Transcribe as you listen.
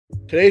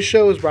Today's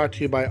show is brought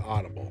to you by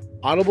Audible.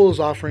 Audible is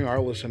offering our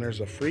listeners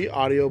a free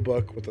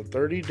audiobook with a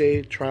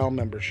 30-day trial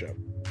membership.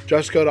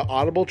 Just go to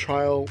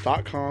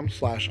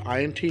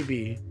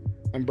audibletrial.com/INTB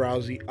and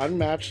browse the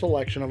unmatched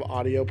selection of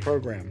audio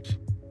programs.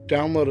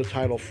 Download a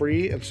title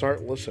free and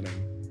start listening.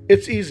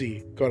 It's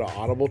easy. Go to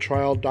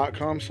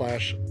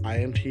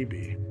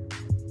audibletrial.com/INTB.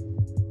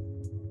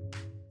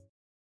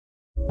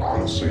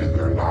 Honestly,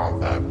 they're not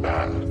that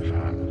bad.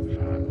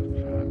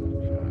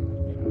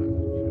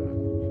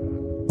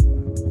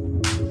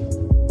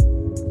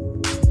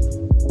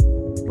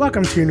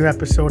 Welcome to a new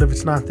episode of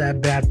It's Not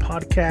That Bad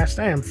podcast.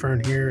 I am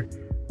Fern here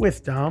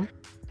with Dom.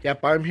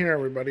 Yep, I'm here,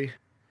 everybody.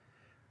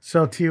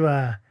 So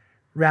to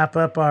wrap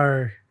up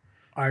our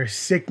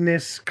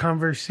sickness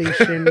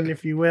conversation,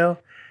 if you will,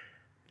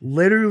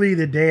 literally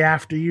the day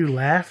after you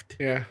left,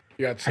 Yeah,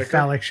 you got I sick.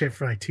 felt like shit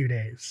for like 2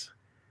 days.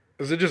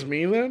 Is it just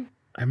me then?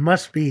 I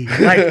must be.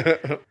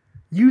 Like,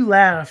 you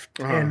left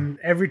Uh-huh. and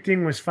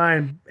everything was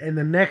fine. And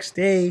the next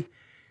day,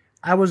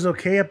 I was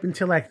okay up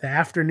until like the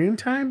afternoon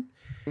time.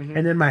 Mhm.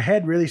 And then my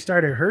head really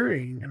started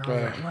hurting. And I was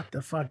Ugh. like, what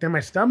the fuck? Then my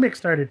stomach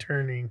started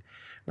turning. And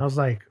I was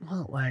like,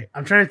 well, like,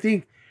 I'm trying to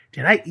think,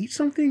 did I eat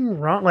something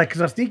wrong? Like,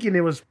 because I was thinking it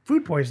was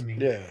food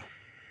poisoning. Yeah.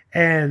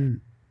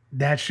 And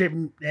that shit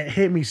that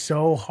hit me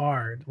so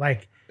hard.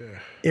 Like, Yeah.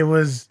 it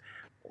was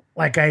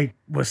like I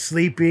was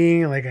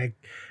sleeping. It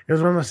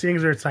was one of those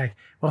things where it's like,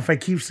 well, if I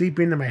keep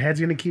sleeping, then my head's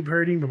going to keep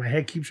hurting, but my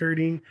head keeps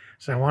hurting.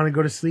 So I want to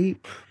go to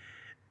sleep.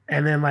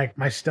 And then, like,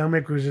 my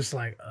stomach was just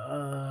like,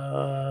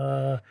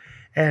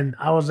 and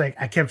I was like,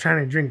 I kept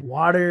trying to drink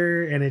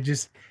water, and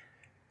it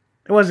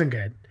wasn't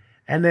good.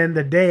 And then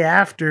the day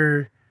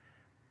after,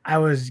 I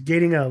was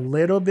getting a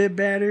little bit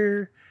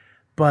better,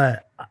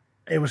 but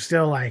it was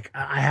still like,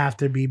 I have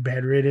to be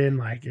bedridden.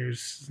 Like,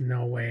 there's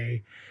no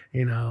way,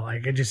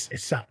 like, it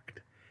sucked.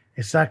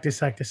 It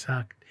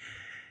sucked.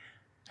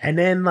 And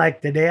then,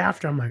 like, the day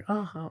after, I'm like,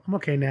 oh, I'm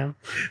okay now.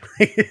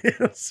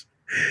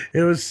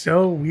 it was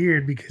so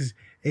weird because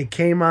it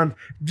came on,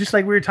 just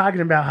like we were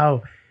talking about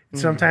how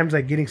sometimes,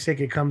 like, getting sick,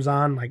 it comes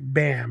on, like,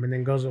 bam, and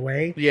then goes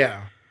away.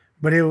 Yeah.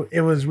 But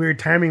it was weird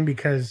timing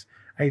because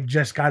I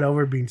just got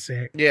over being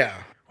sick. Yeah.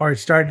 Or it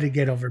started to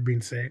get over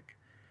being sick.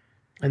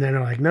 And then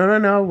they're like,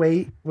 no,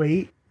 wait.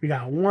 We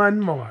got one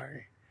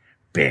more.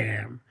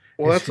 Bam.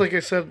 Well, that's like I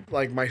said,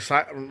 like my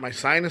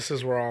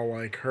sinuses were all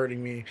like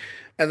hurting me.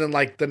 And then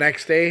like the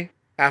next day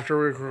after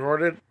we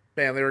recorded,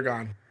 man, they were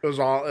gone. It was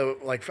all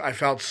like I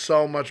felt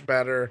so much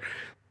better.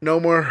 No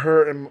more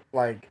hurt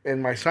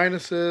in my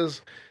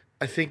sinuses.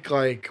 I think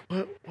like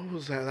what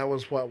was that? That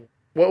was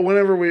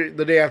whenever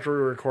the day after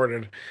we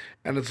recorded,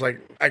 and it's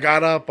like I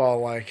got up all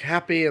like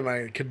happy and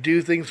I could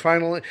do things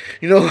finally.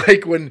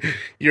 Like when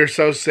you're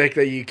so sick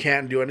that you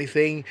can't do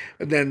anything,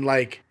 and then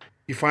like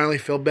you finally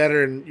feel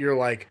better and you're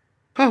like,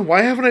 huh,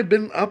 why haven't I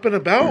been up and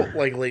about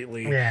like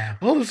lately? Yeah.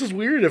 Oh, this is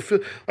weird.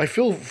 I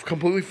feel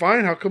completely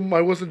fine. How come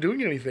I wasn't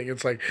doing anything?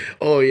 It's like,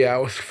 oh yeah, I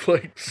was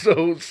like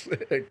so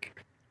sick.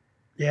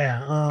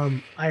 Yeah.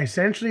 I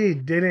essentially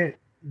didn't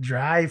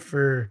drive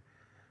for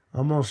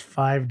almost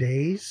 5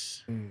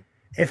 days.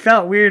 It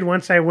felt weird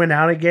once I went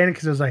out again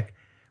because it was like,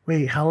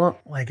 wait, how long?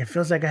 Like, it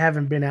feels like I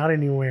haven't been out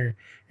anywhere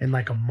in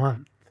like a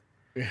month.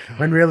 Yeah,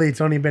 When really it's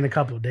only been a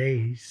couple of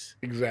days.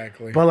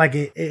 exactly. But like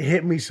it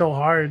hit me so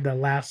hard the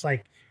last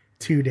like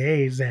 2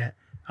 days that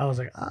I was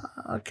like,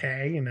 oh,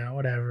 okay,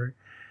 whatever.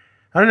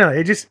 I don't know.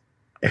 It just,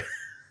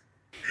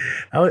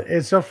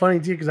 it's so funny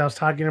too because I was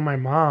talking to my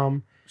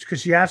mom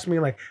because she asked me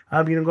like,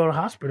 I'm going to go to the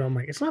hospital. I'm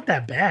like, it's not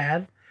that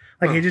bad.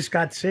 Like, I just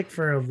got sick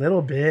for a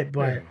little bit,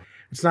 but Yeah.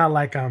 it's not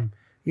like I'm,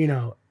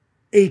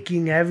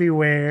 aching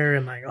everywhere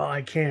and like, oh,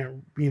 I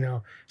can't,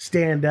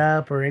 stand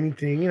up or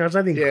anything. It's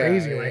nothing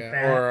crazy like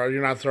that. Or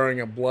you're not throwing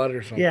up blood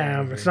or something.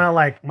 Yeah, it's not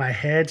like my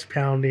head's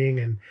pounding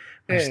and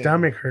my Yeah.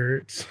 stomach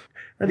hurts.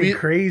 Nothing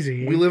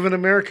crazy. We live in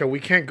America. We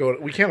can't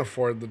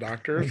afford the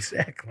doctors.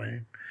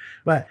 Exactly.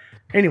 But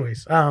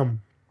anyways,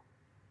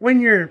 when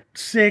you're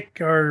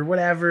sick or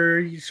whatever,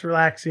 you're just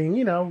relaxing,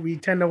 we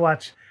tend to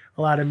watch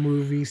a lot of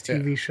movies,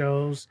 TV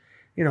shows,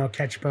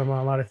 catch up on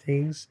a lot of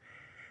things.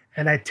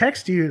 And I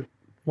text you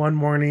one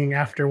morning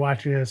after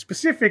watching a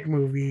specific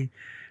movie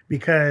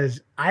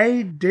because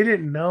I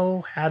didn't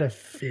know how to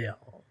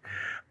feel.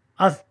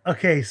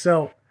 Okay,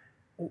 so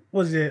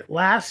was it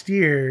last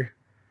year?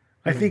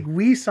 I think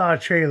we saw a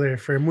trailer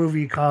for a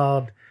movie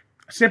called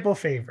Simple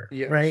Favor,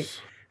 Yes.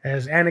 right? It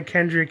has Anna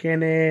Kendrick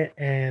in it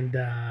and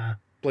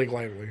Blake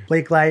Lively.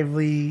 Blake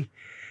Lively.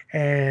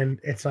 And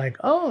it's like,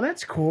 oh,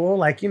 that's cool.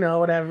 Like,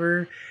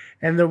 whatever.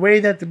 And the way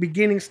that the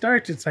beginning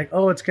starts, it's like,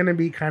 oh, it's going to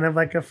be kind of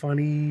like a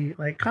funny,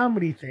 like,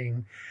 comedy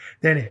thing.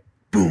 Then it,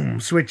 boom,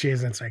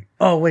 switches. And it's like,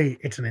 oh, wait,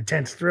 it's an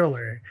intense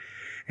thriller.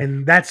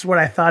 And that's what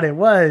I thought it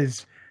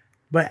was.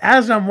 But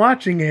as I'm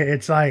watching it,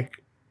 it's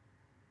like,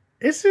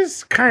 this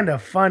is kind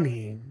of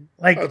funny.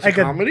 Like, Oh, it's like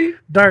a comedy?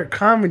 dark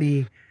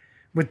comedy.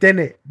 But then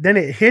it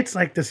hits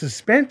like the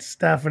suspense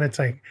stuff. And it's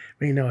like,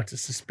 wait, no, it's a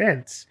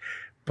suspense.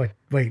 But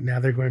wait,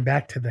 now they're going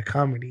back to the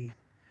comedy.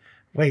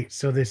 Wait,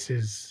 so this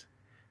is,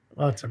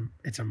 well,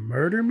 it's a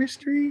murder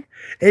mystery.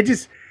 It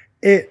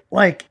it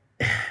like,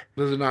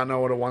 Does it not know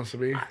what it wants to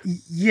be?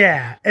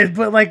 yeah.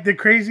 But like the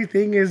crazy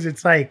thing is,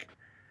 it's like,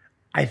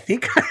 I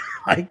think I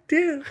liked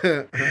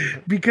it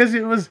because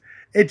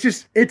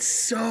it's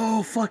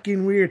so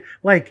fucking weird.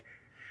 Like,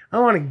 I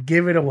don't want to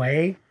give it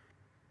away,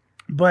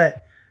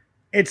 but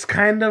it's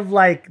kind of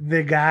like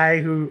the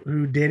guy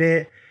who did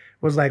it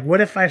was like,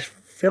 what if I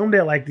filmed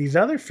it like these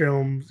other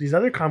films, these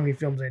other comedy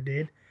films I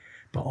did,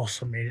 but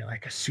also made it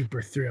like a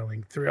super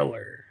thrilling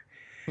thriller,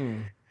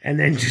 and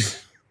then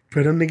just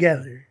put them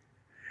together.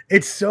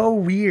 It's so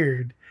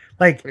weird.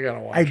 Like, I gotta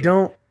watch I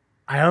don't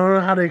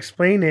know how to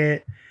explain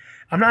it.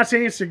 I'm not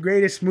saying it's the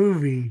greatest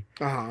movie,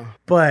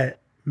 but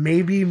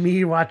maybe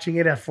me watching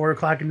it at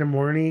 4:00 in the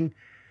morning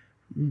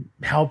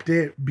helped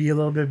it be a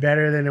little bit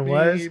better than it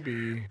was.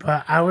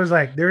 But I was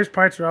like, there's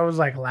parts where I was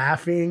like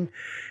laughing,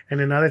 and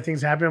then other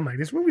things happened. I'm like,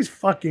 this movie's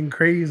fucking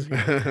crazy.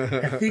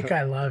 I think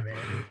I love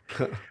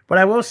it. But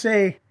I will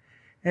say,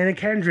 Anna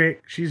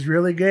Kendrick, she's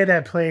really good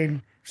at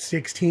playing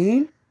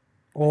 16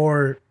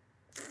 or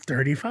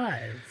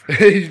 35.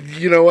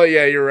 You know what?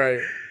 Yeah, you're right.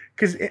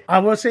 Because I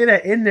will say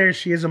that in there,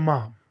 she is a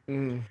mom.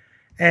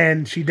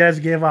 And she does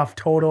give off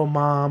total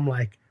mom,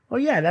 like, oh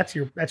yeah, that's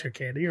your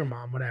kid, your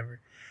mom, whatever.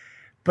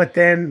 But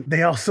then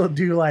they also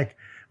do like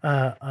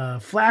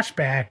a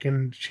flashback,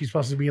 and she's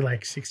supposed to be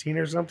like 16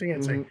 or something. And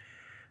it's like,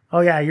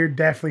 oh yeah, you're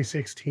definitely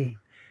 16.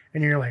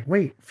 And you're like,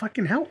 wait,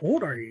 fucking how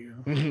old are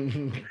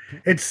you?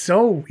 It's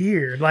so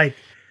weird. Like,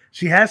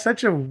 she has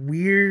such a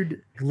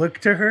weird look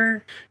to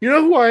her. You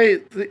know who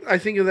I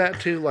think of that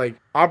too? Like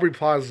Aubrey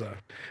Plaza.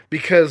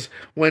 Because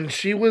when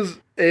she was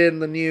in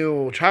the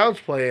new Child's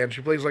Play and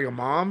she plays like a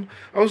mom,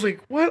 I was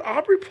like, what?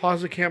 Aubrey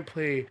Plaza can't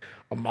play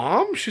a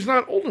mom? She's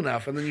not old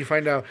enough. And then you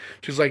find out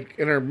she's like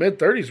in her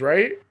mid-30s,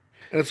 right?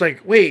 And it's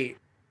like, wait,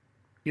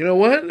 you know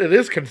what? It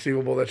is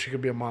conceivable that she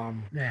could be a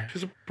mom. Yeah.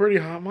 She's a pretty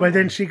hot mom. But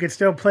then she could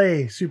still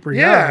play super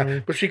yeah,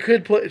 young. but she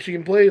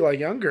can play like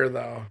younger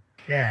though.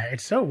 Yeah,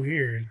 it's so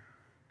weird.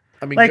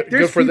 I mean, Like,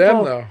 good for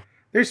them though.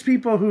 There's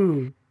people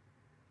who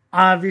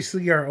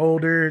obviously are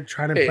older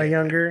trying to play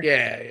younger.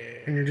 Yeah.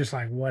 And you're just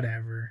like,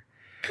 whatever.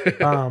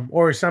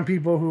 Or some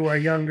people who are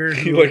younger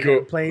who Like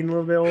are playing a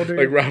little bit older.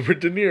 Like Robert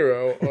De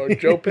Niro or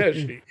Joe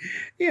Pesci.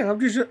 Yeah, I'm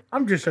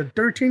just a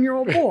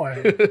 13-year-old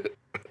boy.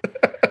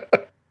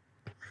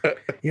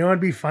 You know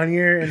what'd be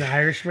funnier in The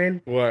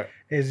Irishman? What?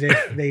 Is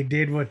if they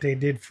did what they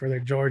did for the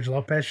George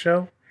Lopez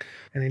show,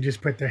 and they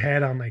just put their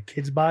head on like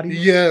kids'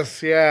 bodies.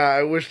 Yes, yeah.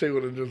 I wish they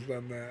would have just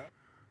done that.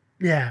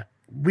 Yeah,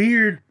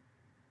 weird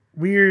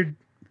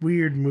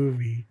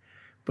movie,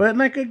 but in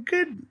like a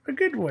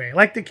good way.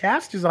 Like, the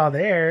cast is all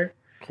there,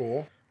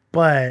 Cool.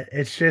 but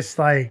it's just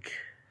like,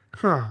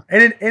 huh?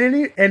 And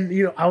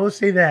you know, I will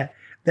say that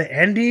the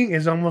ending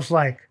is almost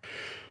like,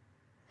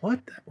 what?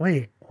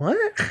 Wait, what?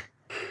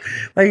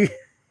 Like,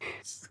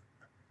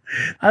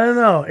 I don't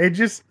know.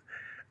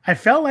 I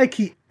felt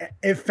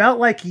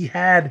like he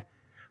had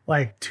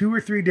like 2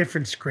 or 3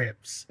 different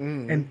scripts,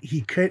 and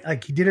he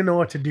didn't know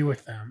what to do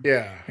with them.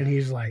 Yeah. And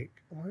he's like,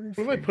 what if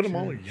I put them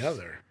all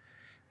together?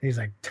 And he's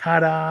like,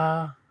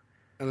 ta-da.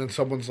 And then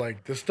someone's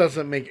like, this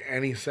doesn't make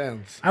any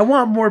sense. I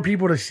want more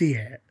people to see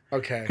it.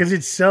 Okay. Because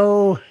it's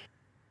so...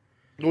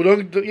 Well,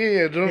 don't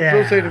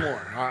say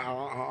anymore.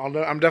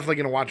 I'm definitely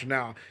going to watch it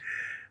now.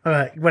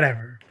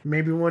 Whatever.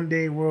 Maybe one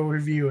day we'll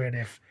review it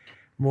if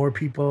more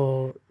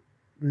people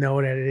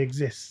know that it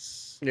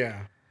exists.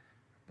 Yeah.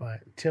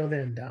 But till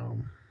then,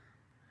 Dom,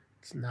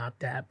 it's not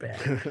that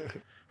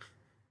bad.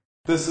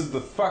 This is the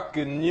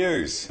fucking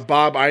news.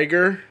 Bob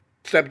Iger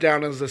stepped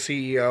down as the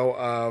CEO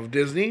of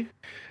Disney,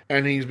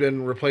 and he's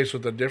been replaced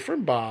with a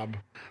different Bob.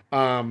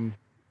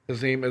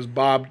 His name is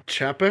Bob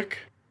Chapek,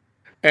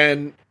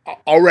 and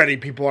already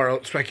people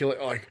are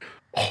speculating, like,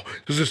 oh,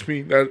 does this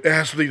mean that it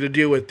has something to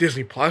do with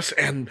Disney Plus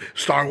and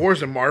Star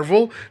Wars and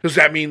Marvel? Does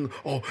that mean,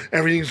 oh,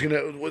 everything's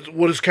gonna,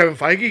 what is Kevin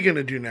Feige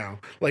gonna do now?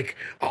 Like,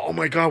 oh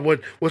my God,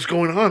 what's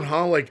going on,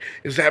 huh? Like,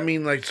 does that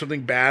mean like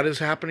something bad is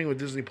happening with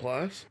Disney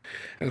Plus?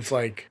 And it's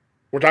like,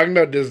 we're talking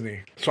about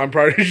Disney, so I'm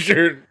pretty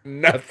sure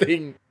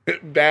nothing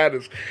bad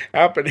is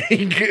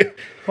happening.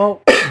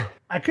 Well,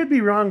 I could be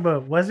wrong,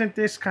 but wasn't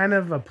this kind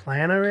of a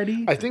plan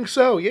already? I think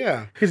so,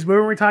 yeah. Because when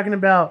we're talking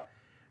about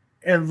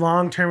a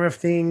long term of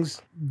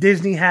things,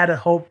 Disney had a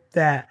hope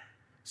that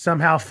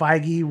somehow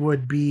Feige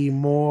would be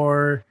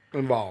more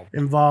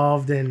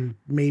involved and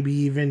maybe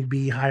even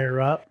be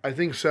higher up. I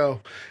think so.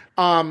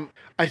 I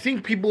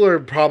think people are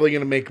probably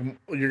going to make,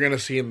 you're going to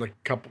see in the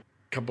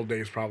couple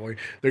days probably,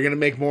 they're going to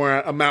make more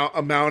amount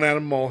out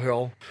of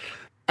Molehill.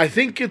 I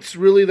think it's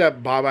really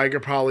that Bob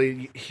Iger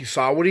probably, he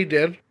saw what he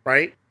did,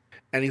 right?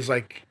 And he's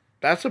like,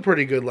 that's a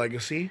pretty good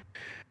legacy.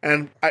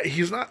 And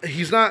he's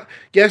not,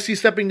 yes, he's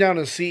stepping down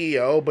as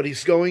CEO, but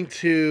he's going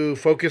to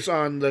focus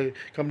on the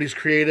company's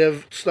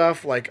creative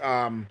stuff. Like,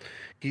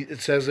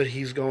 it says that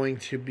he's going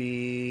to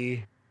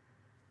be,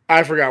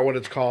 I forgot what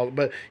it's called,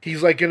 but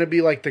he's like going to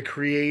be like the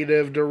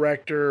creative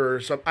director or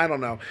something. I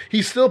don't know.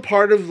 He's still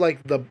part of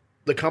like the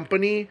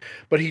company,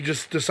 but he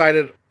just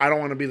decided, I don't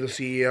want to be the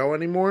CEO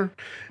anymore.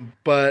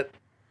 But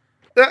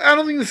I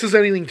don't think this is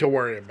anything to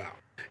worry about.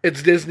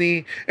 it's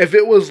Disney. If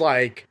it was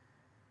like,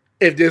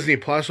 if Disney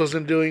Plus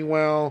wasn't doing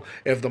well,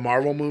 if the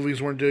Marvel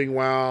movies weren't doing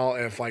well,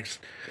 if like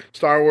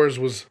Star Wars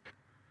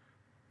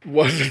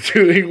wasn't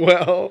doing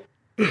well,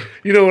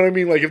 you know what I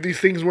mean? Like if these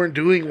things weren't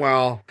doing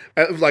well,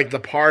 like the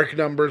park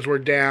numbers were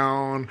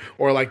down,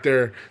 or like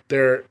they're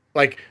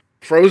like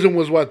Frozen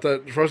was what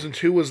the Frozen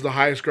 2 was the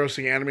highest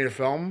grossing animated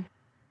film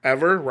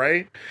ever,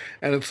 right?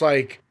 And it's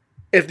like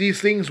if these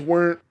things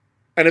weren't,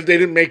 and if they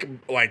didn't make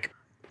like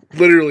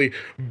literally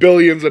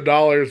billions of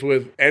dollars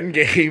with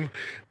Endgame,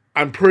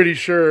 I'm pretty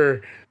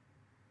sure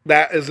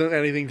that isn't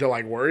anything to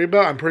like worry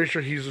about. I'm pretty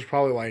sure he's just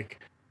probably like,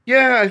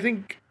 yeah,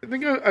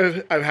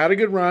 I've had a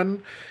good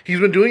run. He's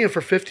been doing it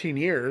for 15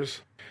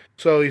 years,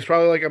 so he's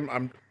probably like,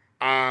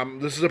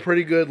 this is a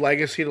pretty good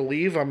legacy to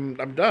leave. I'm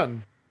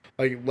done.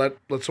 Like let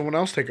someone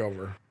else take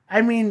over.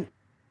 I mean,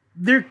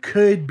 there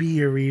could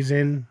be a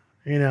reason,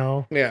 you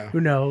know. Yeah.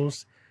 Who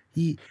knows?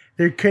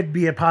 There could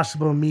be a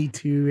possible Me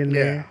Too in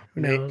there.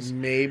 Who knows?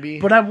 Maybe.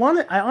 But I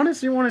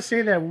honestly want to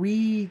say that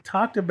we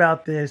talked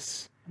about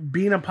this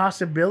being a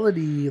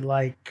possibility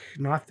like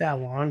not that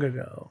long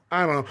ago.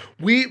 I don't know.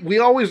 We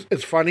always,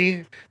 it's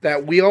funny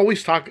that we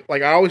always talk,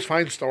 like I always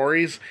find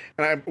stories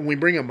and we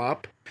bring them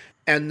up,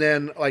 and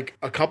then like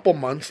a couple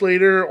months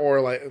later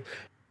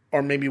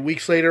or maybe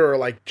weeks later, or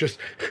like just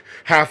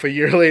half a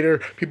year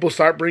later, people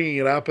start bringing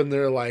it up and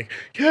they're like,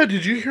 yeah,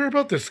 did you hear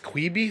about this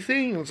Queeby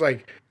thing? And it's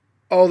like,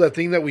 oh, that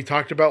thing that we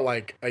talked about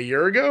like a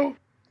year ago?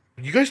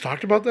 You guys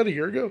talked about that a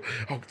year ago?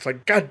 Oh, it's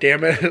like, God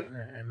damn it.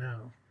 I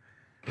know.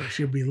 We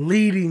should be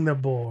leading the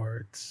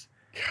boards.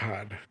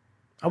 God.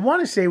 I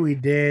want to say we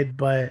did,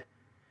 but,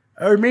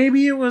 or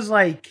maybe it was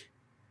like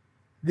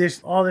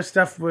all this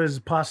stuff was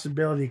a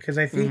possibility, because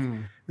I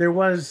think there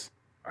was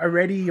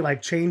already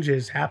like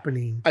changes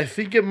happening. I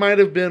think it might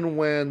have been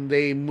when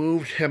they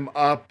moved him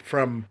up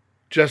from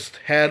just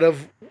head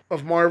of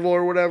Marvel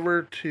or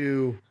whatever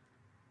to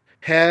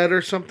head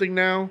or something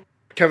now.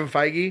 Kevin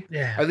Feige.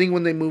 Yeah. I think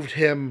when they moved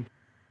him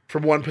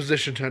from one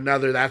position to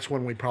another, that's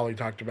when we probably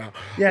talked about.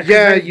 Yeah,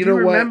 yeah.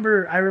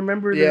 I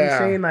remember them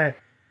saying that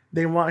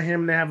they want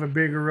him to have a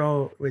bigger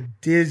role with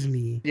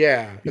Disney.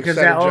 Yeah, because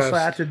that also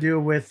had to do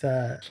with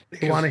they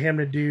wanted him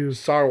to do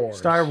Star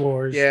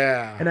Wars.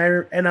 Yeah,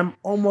 and I'm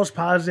almost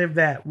positive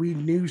that we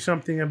knew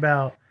something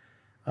about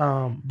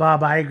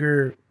Bob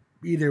Iger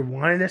either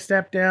wanting to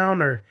step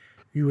down or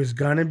he was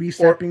gonna be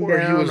stepping down,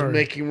 or he was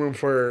making room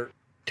for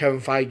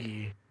Kevin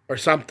Feige or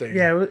something.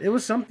 Yeah, it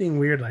was something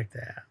weird like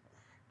that.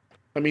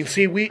 I mean,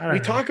 see, we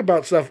talk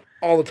about stuff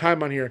all the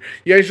time on here.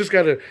 You guys just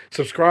got to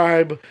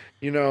subscribe,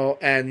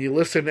 and you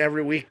listen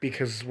every week,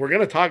 because we're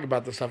going to talk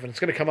about this stuff and it's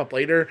going to come up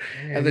later.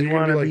 Yeah, and then you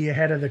want to be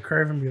ahead of the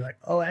curve and be like,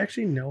 oh, I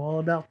actually know all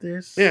about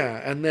this.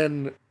 Yeah. And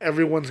then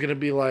everyone's going to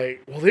be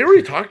like, well, they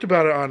already talked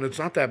about it on It's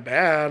Not That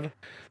Bad.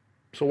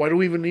 So why do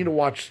we even need to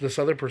watch this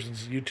other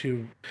person's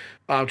YouTube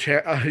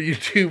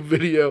YouTube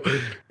video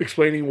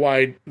explaining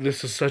why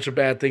this is such a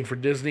bad thing for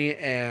Disney,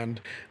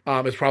 and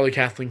it's probably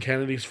Kathleen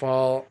Kennedy's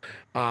fault.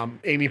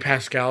 Amy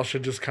Pascal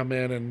should just come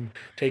in and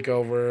take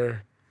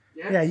over.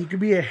 Yeah, you could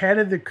be ahead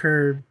of the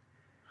curve.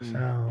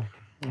 So,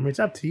 I mean, it's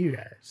up to you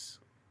guys.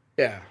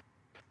 Yeah.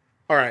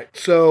 All right.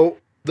 So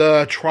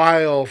the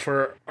trial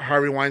for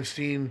Harvey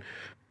Weinstein,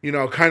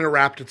 kind of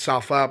wrapped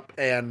itself up,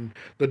 and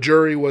the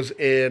jury was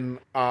in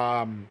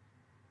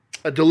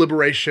a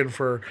deliberation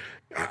for,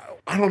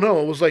 I don't know,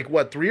 it was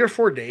like, 3 or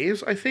 4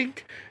 days, I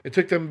think. It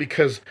took them,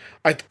 because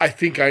I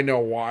think I know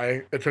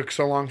why it took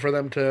so long for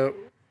them to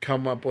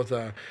come up with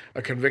a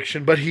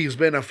conviction, but he's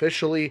been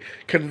officially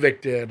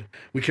convicted.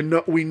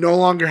 We no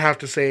longer have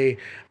to say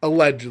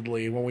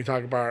allegedly when we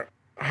talk about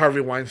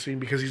Harvey Weinstein,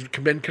 because he's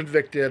been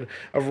convicted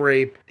of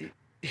rape.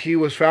 He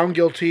was found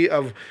guilty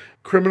of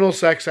criminal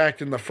sex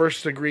act in the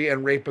 1st degree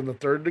and rape in the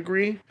 3rd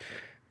degree.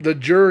 The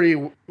jury,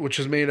 which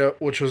was made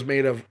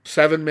of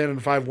 7 men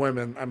and 5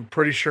 women, I'm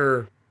pretty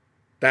sure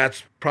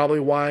that's probably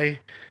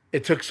why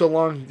it took so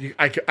long.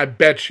 I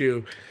bet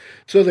you.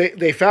 So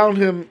they found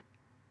him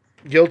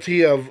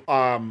guilty of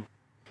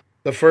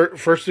the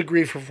first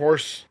degree for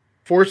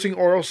forcing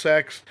oral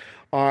sex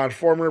on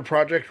former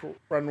Project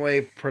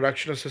Runway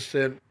production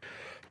assistant.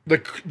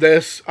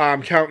 This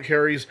count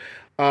carries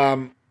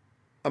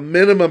a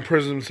minimum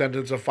prison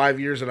sentence of 5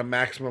 years and a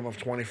maximum of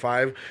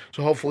 25.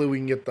 So hopefully we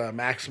can get the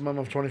maximum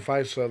of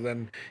 25, so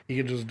then he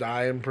can just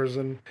die in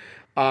prison.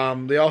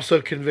 They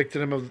also convicted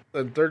him of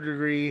the 3rd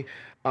degree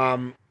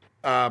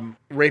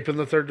rape in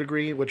the 3rd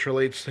degree, which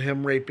relates to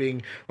him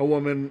raping a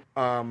woman,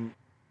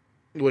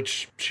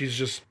 which she's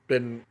just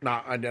been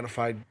not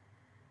identified.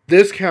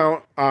 This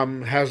count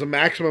has a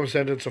maximum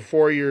sentence of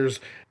 4 years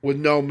with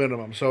no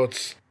minimum, so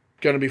it's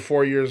going to be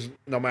 4 years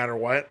no matter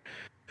what.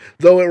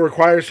 Though it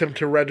requires him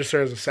to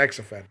register as a sex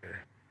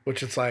offender,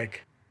 which it's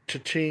like,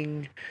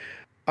 cha-ching.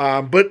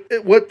 But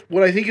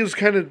what I think is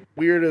kind of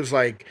weird is,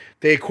 like,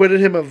 they acquitted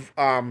him of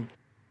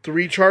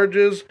 3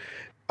 charges.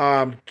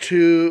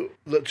 Two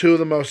of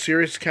the most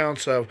serious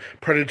counts of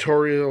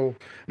predatory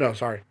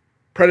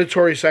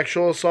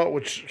sexual assault,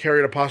 which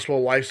carried a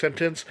possible life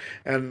sentence,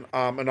 and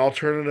an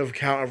alternative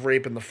count of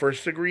rape in the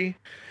 1st degree.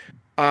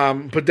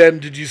 But then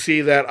did you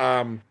see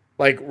that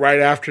like right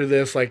after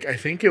this, like I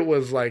think it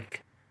was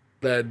like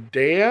the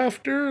day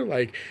after,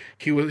 like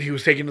he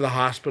was taken to the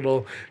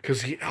hospital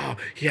because he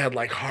had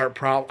like heart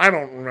problem. I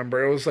don't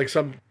remember. It was like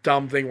some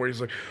dumb thing where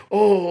he's like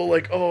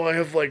I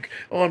have like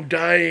I'm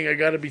dying. I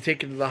got to be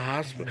taken to the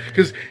hospital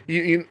because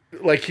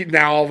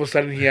now all of a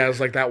sudden he has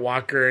like that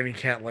walker and he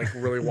can't like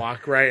really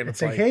walk right. And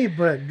It's like, hey,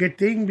 but good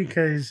thing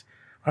because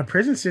our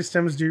prison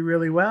systems do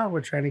really well.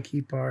 We're trying to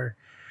keep our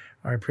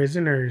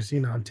prisoners,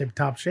 in tip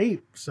top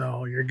shape.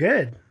 So you're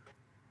good.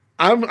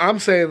 I'm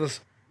saying this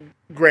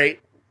great.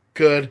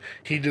 Good.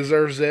 He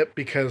deserves it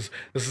because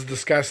this is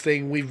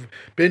disgusting. We've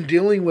been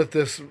dealing with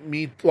this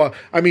well,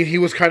 I mean, he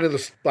was kind of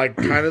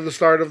the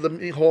start of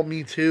the whole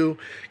Me Too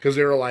because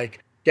they were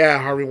like, yeah,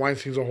 Harvey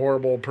Weinstein's a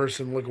horrible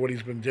person. Look what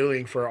he's been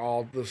doing for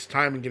all this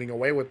time and getting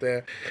away with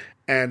it.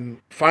 And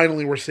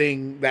finally we're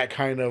seeing that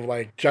kind of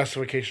like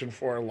justification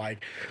for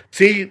like,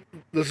 see,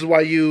 this is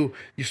why you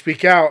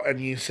speak out and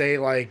you say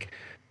like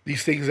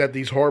these things that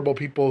these horrible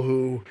people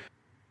who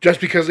just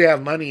because they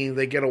have money,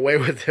 they get away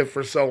with it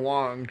for so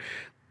long.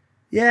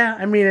 Yeah,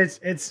 I mean,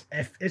 it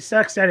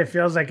sucks that it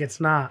feels like it's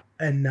not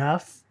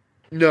enough.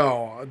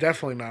 No,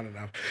 definitely not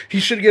enough. He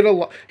should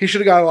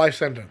have got a life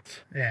sentence.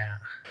 Yeah,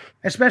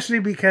 especially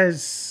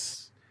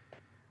because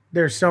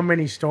there's so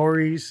many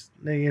stories.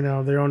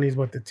 That, there only is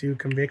the 2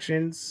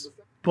 convictions.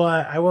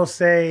 But I will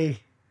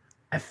say,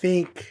 I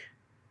think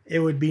it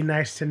would be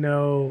nice to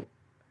know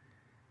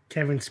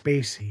Kevin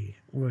Spacey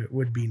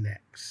would be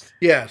next.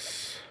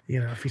 Yes.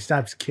 If he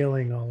stops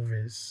killing all of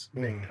his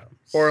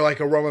victims, or like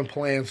a Roman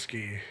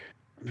Polanski.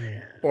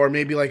 Yeah. Or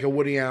maybe like a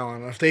Woody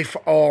Allen. If they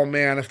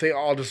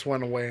all just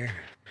went away.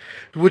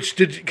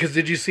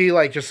 Did you see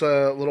like just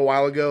a little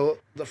while ago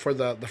for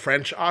the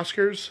French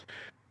Oscars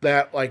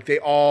that like they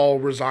all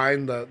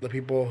resigned the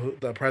people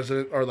the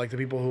president or like the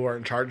people who are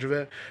in charge of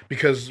it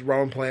because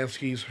Roman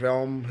Polanski's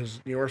film, his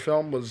newer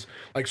film, was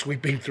like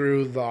sweeping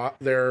through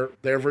their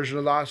version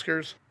of the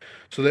Oscars.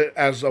 So that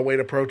as a way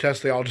to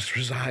protest, they all just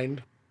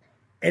resigned.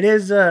 It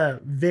is a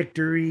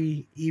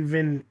victory,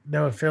 even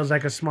though it feels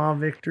like a small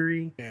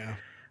victory. Yeah.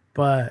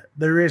 But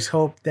there is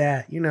hope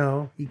that,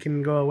 he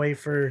can go away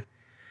for,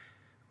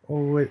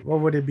 what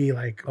would it be,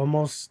 like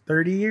almost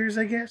 30 years,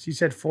 I guess? You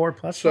said 4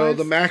 plus 5? So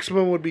the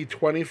maximum would be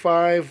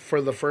 25 for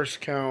the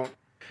first count.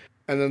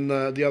 And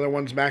then the other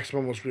one's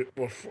maximum was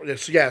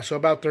so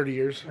about 30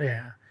 years.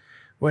 Yeah.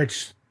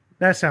 Which,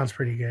 that sounds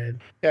pretty good.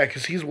 Yeah,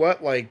 because he's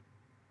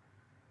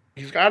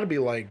he's got to be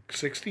like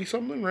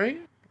 60-something,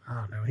 right? I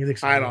don't know. He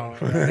looks I don't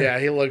know. Yeah,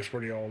 he looks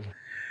pretty old.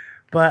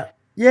 But,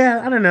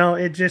 yeah, I don't know.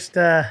 It just,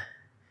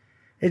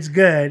 it's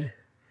good.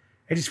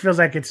 It just feels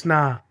like it's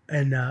not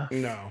enough.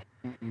 No,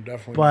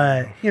 definitely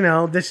but, not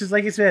enough. This is,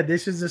 like you said,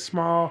 this is as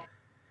small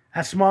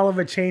of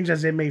a change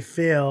as it may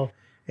feel,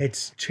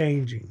 it's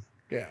changing.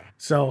 Yeah.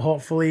 So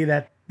hopefully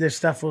that this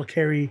stuff will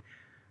carry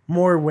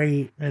more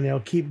weight and it'll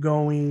keep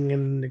going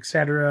and et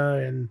cetera.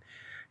 And,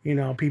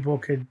 people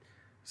could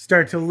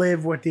start to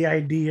live with the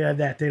idea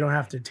that they don't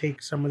have to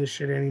take some of the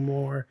shit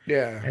anymore.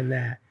 Yeah. And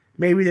that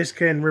maybe this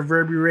can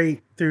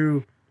reverberate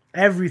through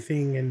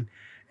everything and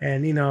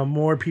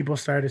more people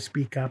start to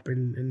speak up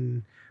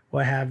and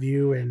what have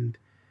you. And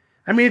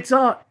I mean,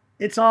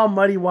 it's all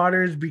muddy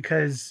waters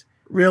because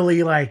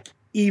really, like,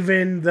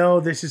 even though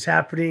this is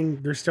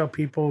happening, there's still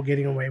people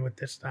getting away with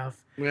this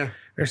stuff. Yeah.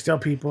 There's still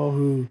people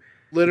who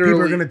literally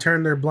people are going to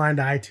turn their blind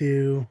eye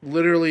to.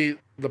 Literally,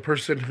 the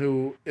person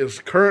who is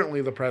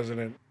currently the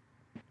president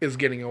is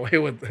getting away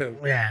with it.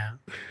 Yeah.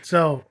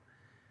 So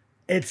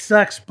it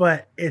sucks,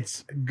 but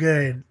it's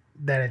good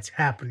that it's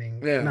happening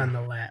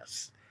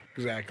nonetheless.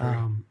 Exactly.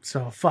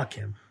 So fuck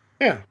him.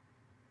 Yeah.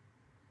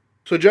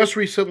 So just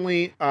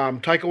recently,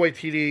 Taika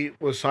Waititi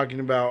was talking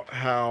about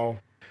how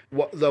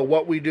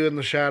What We Do in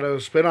the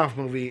Shadows spin-off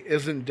movie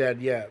isn't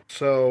dead yet.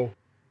 So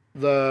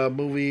the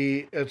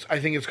movie, I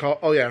think it's called,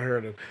 I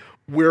heard it,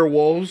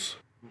 Werewolves,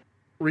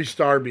 Rhys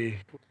Darby.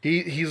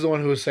 He's the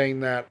one who was saying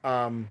that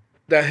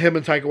that him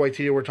and Taika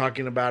Waititi were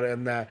talking about it,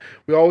 and that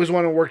we always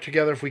want to work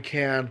together if we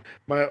can.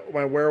 My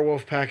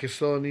werewolf pack is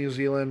still in New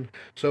Zealand,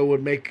 so it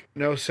would make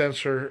no sense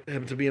for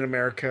him to be in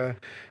America.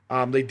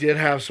 They did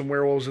have some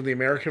werewolves in the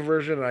American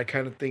version, and I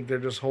kind of think they're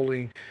just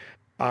holding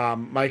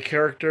my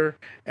character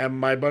and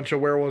my bunch of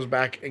werewolves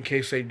back in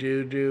case they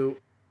do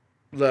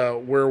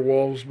the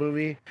werewolves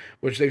movie,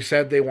 which they've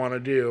said they want to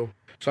do.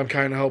 So I'm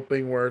kind of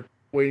hoping we're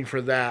waiting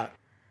for that.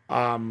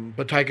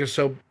 But Taika's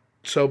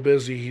so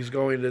busy, he's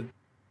going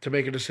to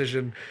make a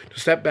decision to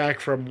step back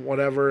from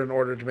whatever in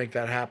order to make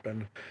that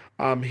happen.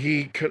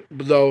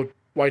 Though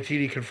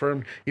Waititi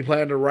confirmed he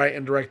planned to write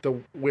and direct the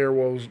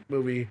werewolves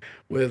movie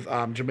with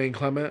Jermaine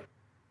Clement.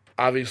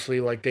 Obviously,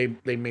 like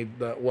they made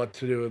the What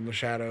to Do in the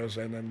Shadows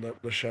and then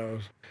the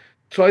shows.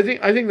 So I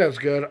think that's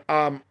good.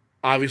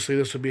 Obviously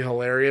this would be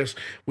hilarious.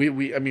 We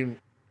reviewed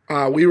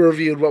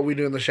What We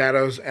Do in the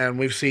Shadows and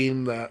we've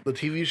seen the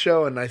TV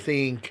show, and I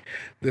think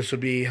this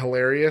would be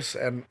hilarious.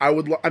 And I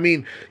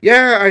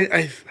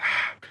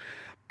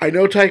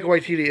know Taika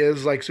Waititi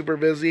is like super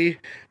busy.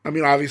 I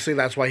mean, obviously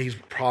that's why he's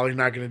probably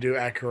not going to do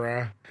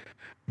Akira.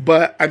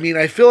 But I mean,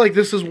 I feel like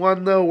this is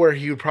one though where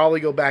he would probably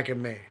go back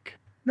and make.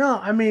 No,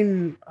 I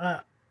mean,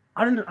 I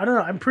don't know.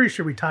 I'm pretty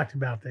sure we talked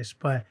about this,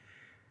 but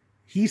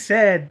he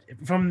said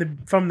from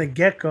the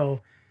get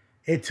go,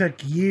 it took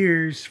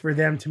years for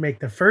them to make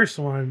the first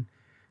one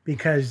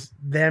because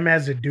them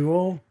as a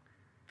duo,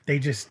 they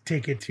just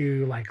take it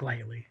to like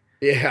lightly.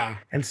 Yeah.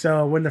 And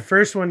so when the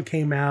first one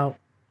came out,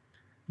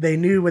 they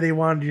knew what they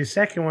wanted to do the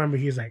second one, but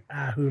he was like,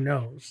 who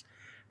knows?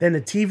 Then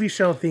the TV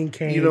show thing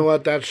came. You know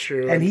what? That's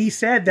true. And he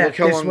said that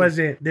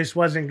this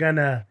wasn't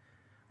gonna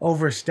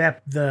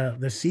overstep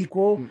the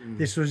sequel. Mm-mm.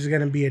 This was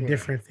gonna be a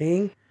different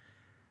thing.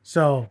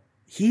 So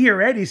he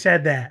already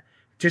said that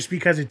just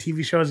because a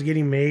TV show is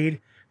getting made,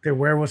 the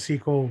werewolf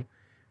sequel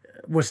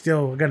was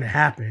still gonna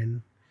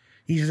happen.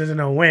 He just doesn't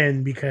know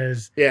when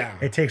because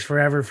it takes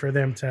forever for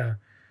them to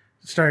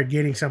start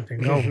getting something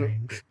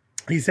going.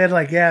 He said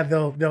like,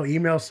 they'll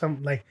email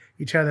some like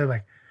each other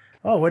like,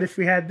 oh, what if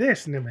we had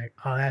this? And they're like,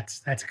 oh,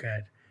 that's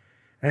good.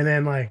 And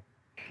then like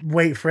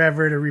wait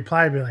forever to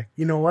reply, be like,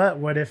 you know what?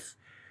 What if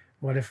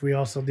we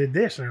also did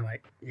this? And they're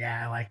like,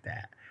 yeah, I like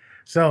that.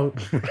 So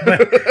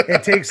but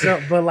it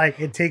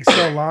takes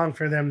so long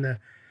for them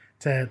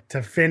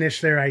to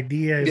finish their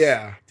ideas,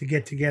 to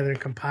get together and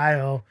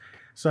compile.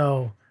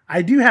 So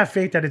I do have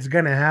faith that it's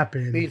gonna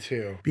happen. Me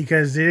too.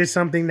 Because it is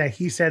something that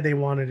he said they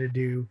wanted to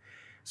do.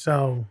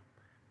 So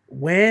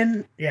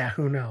when,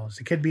 who knows?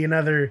 It could be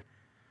another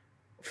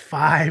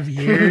 5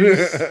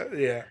 years.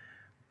 Yeah.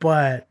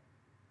 But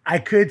I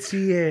could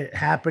see it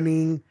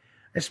happening,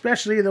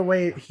 especially the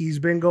way he's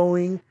been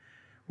going,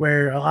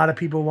 where a lot of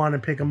people want to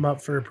pick him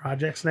up for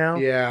projects now.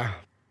 Yeah.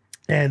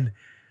 And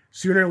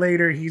sooner or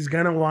later he's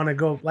gonna want to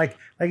go like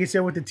you said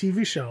with the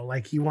TV show.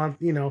 Like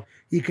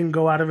he can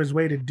go out of his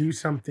way to do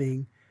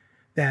something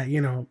that,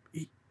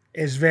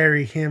 is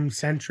very him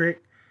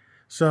centric.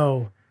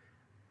 So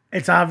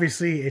it's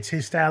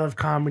his style of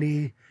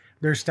comedy,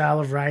 their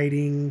style of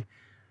writing,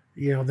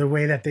 the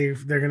way that they're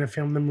going to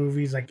film the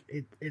movies. Like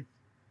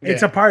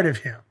it's a part of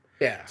him.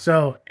 Yeah.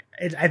 So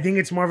I think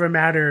it's more of a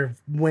matter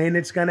of when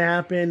it's going to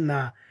happen.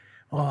 Not,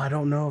 I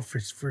don't know if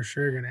it's for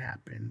sure going to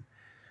happen.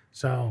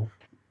 So,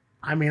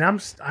 I mean,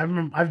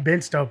 I've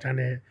been stoked on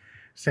it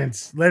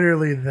since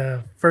literally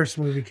the first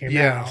movie came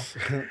out.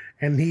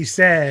 And he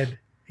said,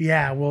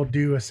 we'll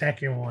do a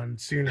second one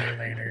sooner or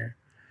later.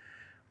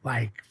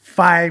 Like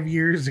 5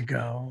 years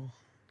ago.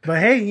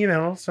 But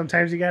hey,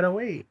 sometimes you gotta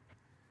wait.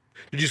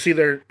 Did you see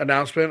their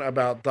announcement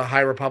about the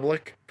High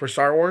Republic for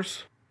Star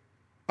Wars?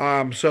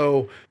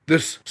 So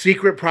this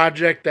secret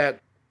project that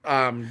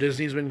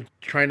Disney's been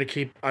trying to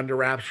keep under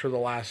wraps for the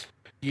last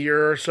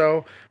year or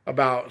so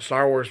about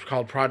Star Wars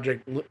called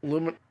Project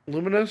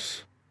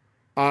Luminous.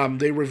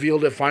 They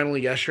revealed it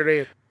finally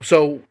yesterday.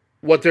 So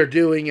what they're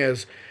doing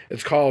is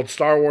it's called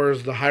Star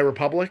Wars: The High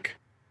Republic.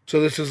 So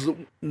this is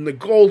in the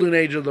golden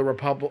age of the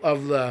Republic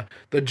of the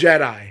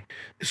Jedi.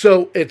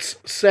 So it's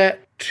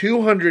set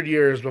 200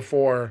 years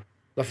before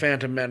the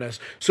Phantom Menace.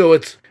 So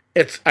it's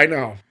I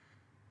know.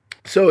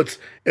 So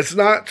it's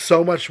not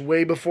so much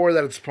way before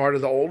that it's part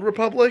of the Old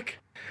Republic,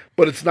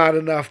 but it's not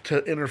enough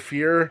to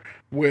interfere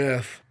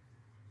with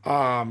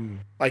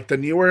like the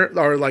newer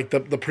or like the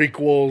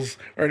prequels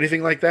or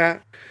anything like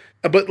that.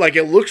 But like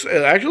it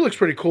actually looks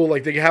pretty cool.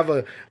 Like they have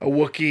a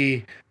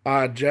Wookiee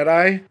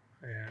Jedi.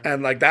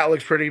 And like that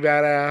looks pretty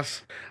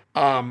badass.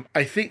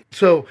 I think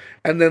so.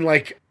 And then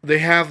like they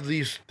have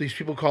these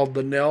people called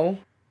the Nil,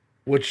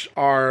 which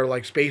are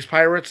like space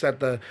pirates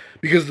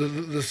because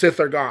the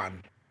Sith are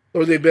gone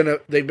or they've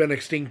been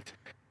extinct.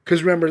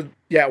 Because remember,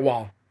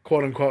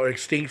 quote unquote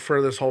extinct for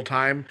this whole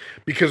time.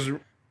 Because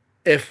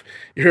if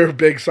you're a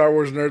big Star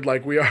Wars nerd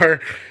like we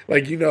are,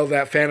 like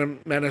that Phantom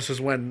Menace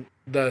is when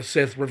the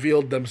Sith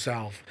revealed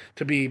themselves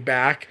to be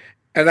back.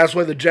 And that's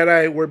why the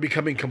Jedi were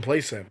becoming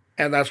complacent.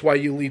 And that's why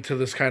you lead to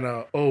this kind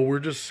of, we're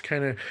just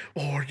kind of,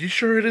 are you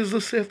sure it is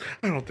the Sith?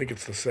 I don't think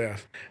it's the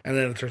Sith. And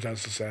then it turns out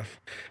it's the Sith.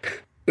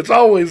 It's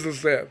always the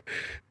Sith.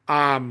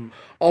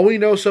 All we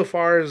know so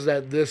far is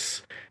that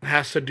this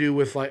has to do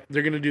with, like,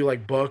 they're going to do,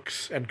 like,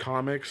 books and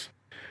comics.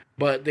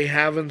 But they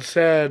haven't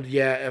said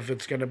yet if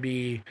it's going to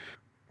be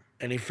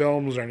any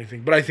films or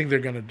anything. But I think they're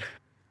going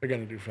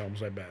to do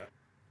films, I bet.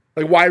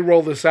 Like, why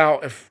roll this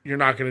out if you're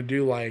not going to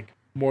do, like,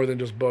 more than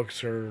just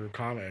books or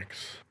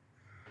comics?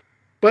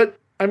 But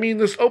I mean,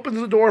 this opens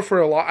the door for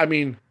a lot. I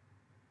mean,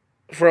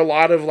 for a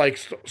lot of like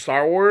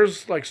Star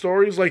Wars like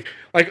stories, like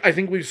I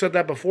think we've said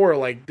that before.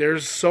 Like,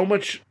 there's so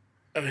much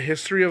of a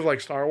history of like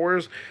Star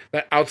Wars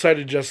that outside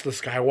of just the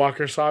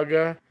Skywalker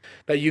saga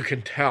that you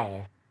can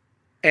tell,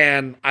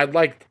 and I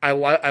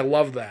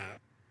love that.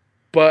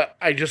 But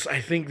I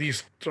think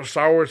these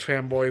Star Wars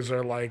fanboys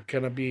are like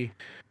gonna be,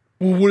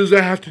 well, what does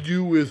that have to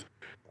do with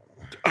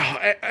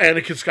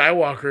Anakin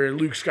Skywalker and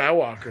Luke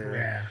Skywalker?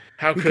 Yeah,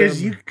 how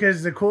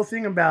because the cool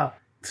thing about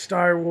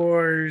Star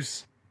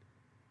Wars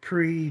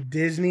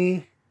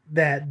pre-Disney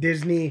that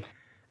Disney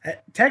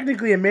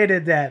technically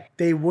admitted that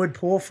they would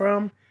pull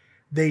from,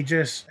 they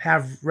just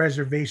have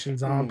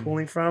reservations on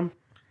pulling from,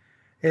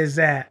 is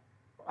that,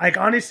 like,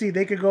 honestly,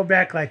 they could go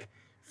back like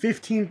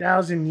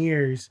 15,000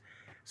 years,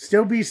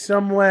 still be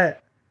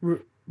somewhat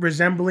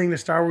resembling the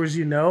Star Wars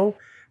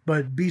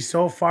but be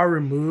so far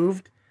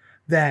removed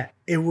that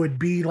it would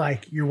be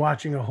like you're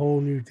watching a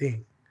whole new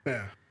thing.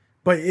 Yeah.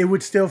 But it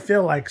would still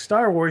feel like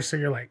Star Wars, so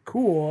you're like,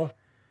 cool,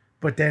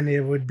 but then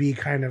it would be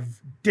kind of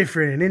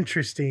different and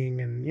interesting,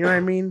 and you know what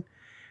I mean?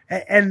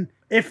 And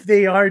if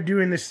they are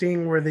doing this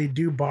thing where they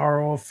do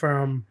borrow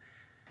from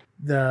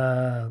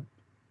the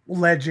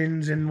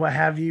legends and what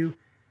have you,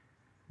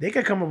 they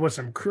could come up with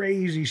some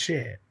crazy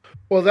shit.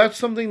 Well, that's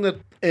something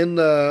that in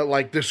the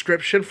like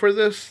description for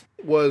this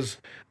was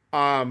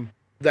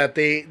that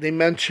they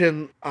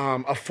mention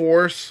a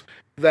force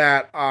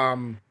that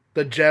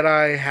the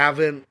Jedi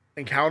haven't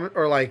encountered,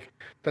 or like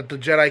that the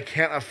Jedi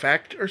can't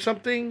affect or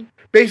something.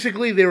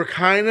 Basically, they were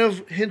kind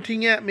of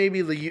hinting at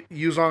maybe the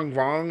Yuzong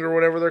Vong or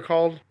whatever they're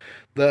called,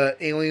 the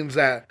aliens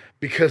that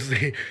because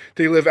they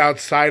live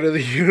outside of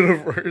the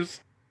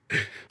universe,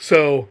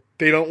 so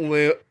they don't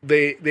live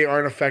they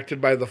aren't affected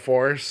by the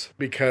Force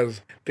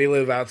because they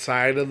live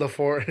outside of the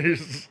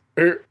Force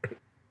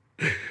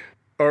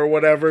or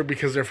whatever,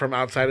 because they're from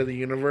outside of the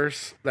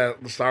universe,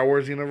 that the Star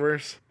Wars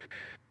universe.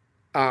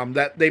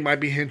 That they might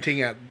be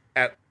hinting at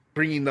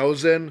bringing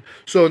those in.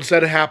 So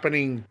instead of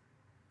happening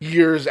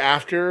years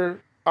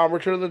after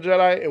Return of the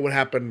Jedi, it would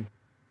happen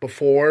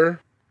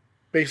before,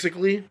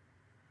 basically.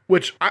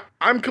 Which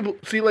I'm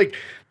see, like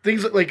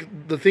things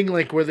like the thing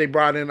like where they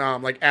brought in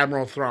like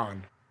Admiral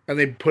Thrawn and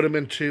they put him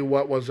into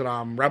what was it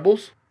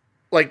Rebels.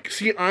 Like,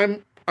 see,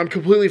 I'm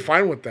completely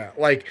fine with that.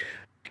 Like,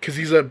 because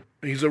he's a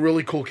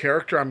really cool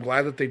character. I'm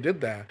glad that they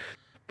did that.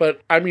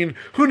 But, I mean,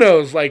 who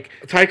knows? Like,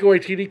 Taika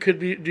Waititi could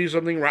do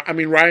something. I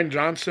mean, Rian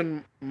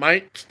Johnson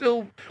might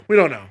still. We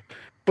don't know.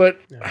 But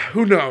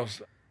who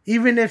knows?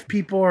 Even if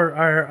people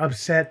are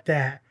upset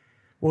that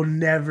we'll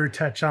never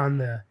touch on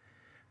the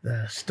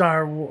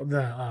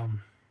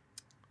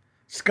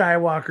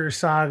Skywalker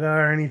saga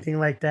or anything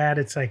like that,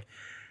 it's like,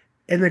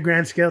 in the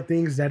grand scale of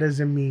things, that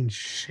doesn't mean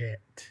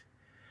shit.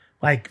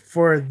 Like,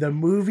 for the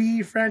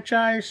movie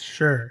franchise,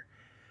 sure.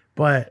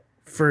 But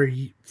for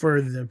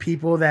the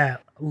people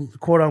that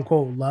quote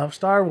unquote love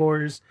Star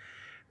Wars,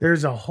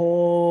 there's a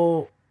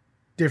whole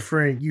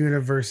different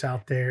universe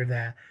out there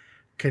that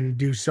can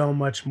do so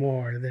much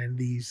more than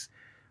these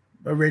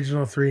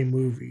original 3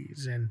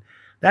 movies. And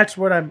that's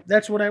what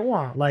I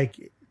want.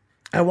 Like,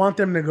 I want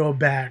them to go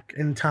back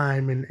in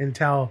time and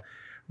tell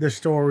the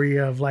story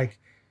of like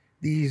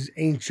these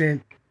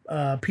ancient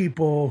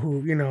people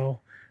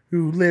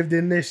who lived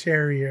in this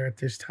area at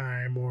this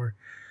time, or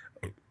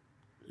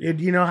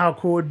you know how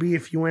cool it would be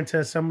if you went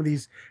to some of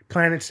these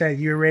planets that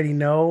you already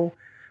know,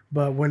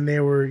 but when they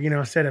were,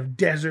 instead of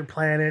desert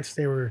planets,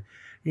 they were,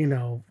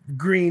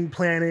 green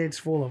planets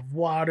full of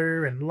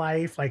water and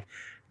life. Like,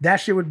 that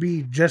shit would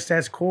be just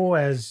as cool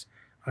as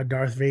a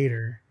Darth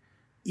Vader.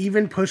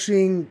 Even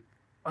pushing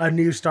a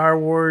new Star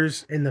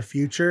Wars in the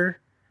future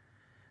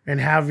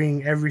and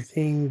having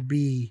everything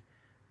be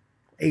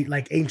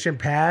like ancient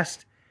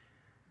past,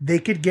 they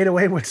could get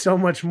away with so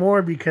much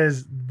more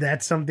because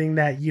that's something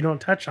that you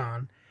don't touch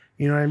on.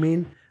 You know what I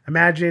mean?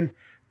 Imagine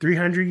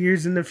 300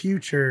 years in the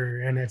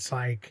future and it's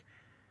like,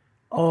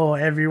 oh,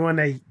 everyone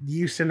that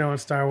used to know in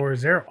Star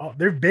Wars,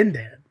 they've been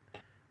dead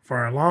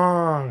for a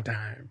long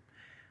time.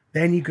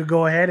 Then you could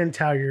go ahead and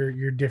tell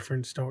your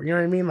different story. You know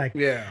what I mean? Like,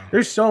 yeah,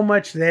 there's so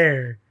much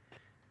there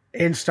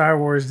in Star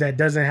Wars that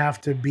doesn't have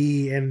to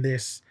be in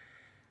this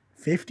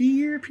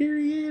 50-year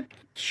period.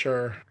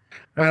 Sure.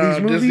 Of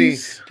these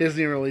movies.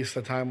 Disney released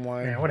the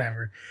timeline. Yeah,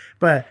 whatever.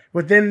 But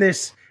within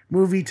this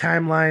movie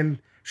timeline,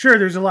 sure,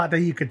 there's a lot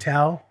that you could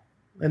tell,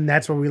 and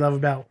that's what we love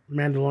about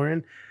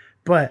Mandalorian.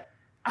 But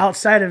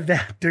outside of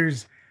that,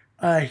 there's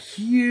a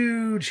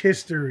huge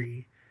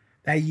history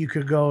that you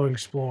could go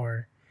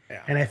explore.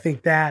 Yeah. And I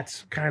think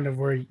that's kind of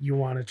where you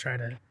want to try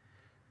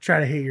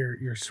to hit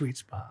your sweet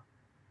spot.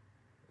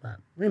 But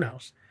who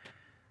knows?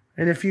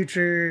 In the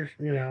future,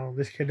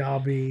 this could all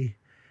be...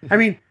 I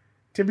mean,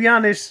 to be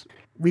honest,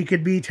 we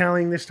could be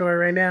telling this story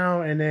right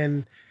now, and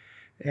then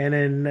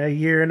a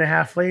year and a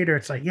half later,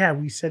 it's like, yeah,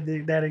 we said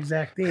that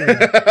exact thing. You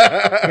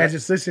guys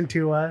just listen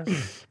to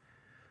us.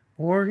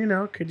 Or,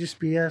 it could just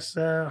be us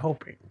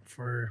hoping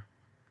for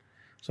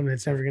something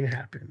that's never going to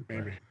happen.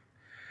 Maybe. But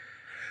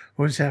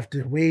we'll just have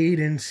to wait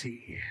and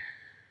see.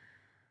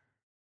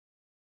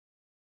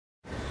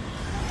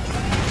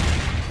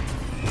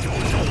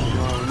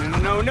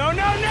 No!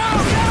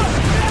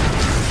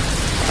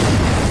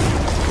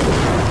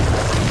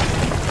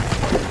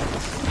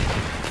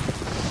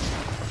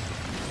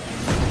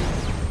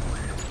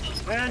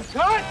 And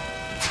cut!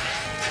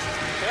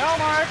 Tail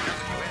mark.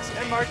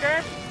 And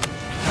marker.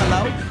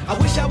 Hello? I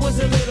wish I was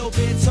a little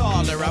bit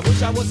taller. I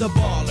wish I was a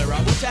baller.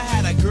 I wish I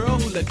had a girl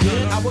who looked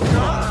good. I would call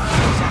her. I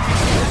wish I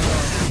had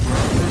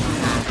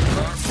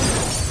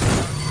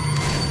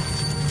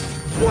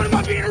What am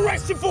I being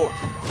arrested for?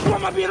 What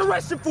am I being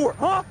arrested for,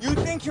 huh? You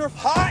think you're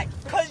hot?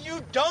 Because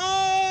you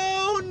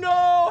don't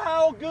know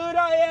how good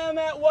I am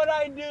at what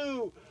I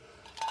do.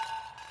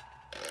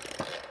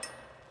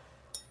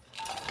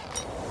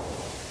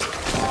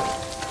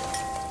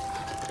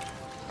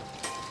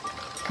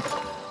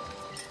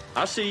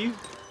 I see you.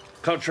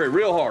 Concentrate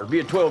real hard. Be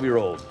a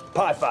 12-year-old.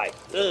 Pie fight.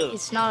 Ugh.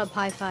 It's not a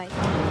pie fight.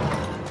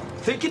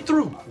 Think it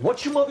through.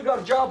 What's your mother got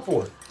a job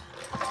for?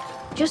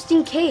 Just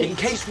in case. In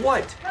case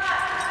what?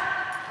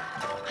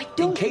 I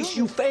don't In case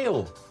know. you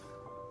fail.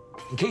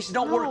 In case it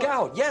don't work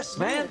out. Yes,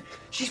 man.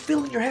 She's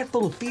filling your head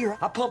full of fear.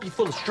 I pump you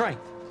full of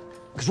strength.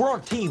 Because we're on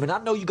a team, and I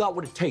know you got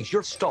what it takes.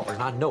 You're a star,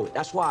 and I know it.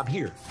 That's why I'm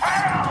here.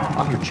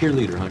 I'm your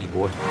cheerleader, honey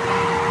boy.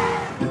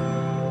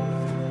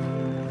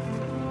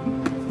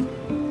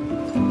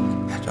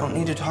 I don't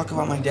need to talk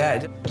about my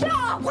dad.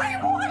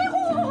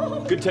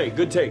 Good take,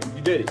 good take.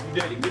 You did it.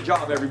 You did it. Good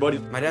job, everybody.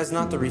 My dad's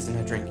not the reason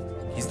I drink.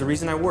 He's the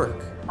reason I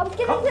work. I'm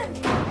getting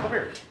it. Come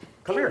here.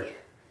 Come here.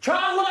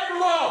 Child labor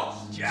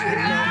laws!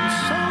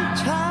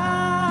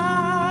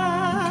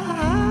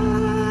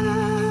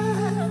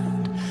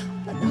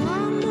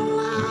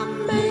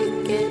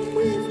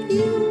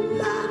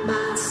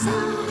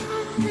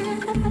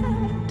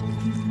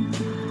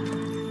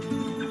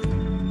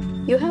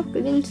 You have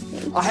good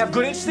instincts. I have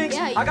good instincts?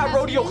 Yeah, you I got have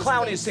rodeo good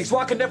clown instincts. instincts, so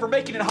I could never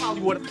make it in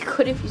Hollywood. You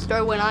could if you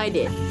started when I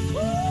did.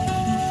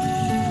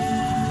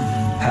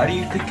 How do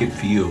you think it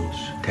feels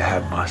to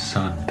have my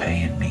son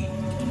paying me?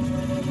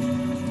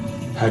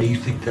 How do you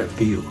think that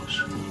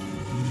feels?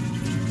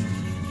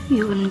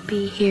 You wouldn't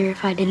be here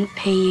if I didn't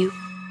pay you.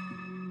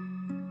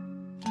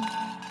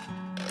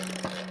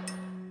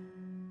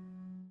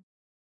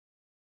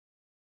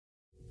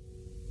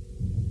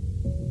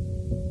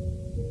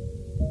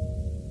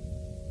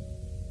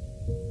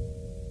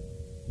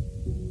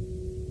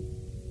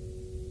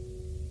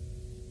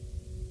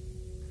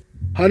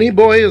 Honey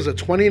Boy is a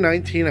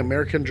 2019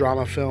 American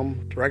drama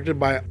film directed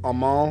by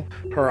Amal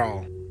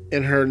Haral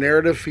in her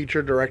narrative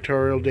feature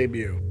directorial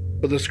debut,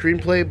 with a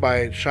screenplay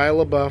by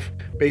Shia LaBeouf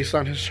based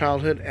on his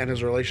childhood and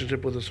his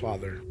relationship with his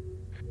father.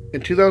 In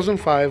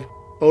 2005,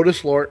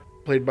 Otis Lort,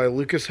 played by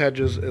Lucas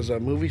Hedges, is a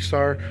movie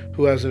star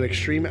who has an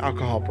extreme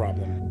alcohol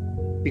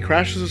problem. He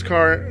crashes his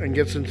car and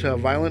gets into a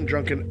violent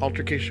drunken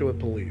altercation with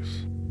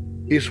police.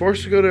 He is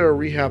forced to go to a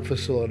rehab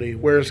facility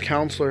where his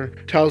counselor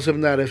tells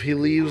him that if he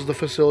leaves the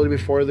facility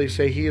before they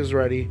say he is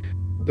ready,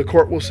 the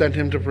court will send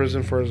him to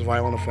prison for his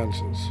violent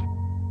offenses.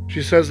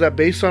 She says that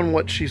based on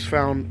what she's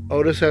found,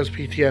 Otis has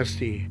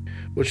PTSD,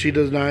 which she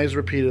denies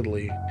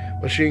repeatedly,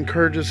 but she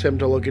encourages him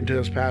to look into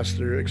his past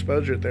through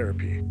exposure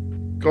therapy.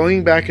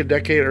 Going back a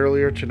decade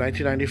earlier to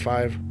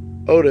 1995,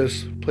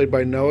 Otis, played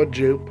by Noah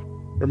Jupe,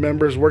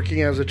 remembers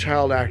working as a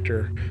child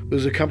actor who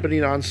is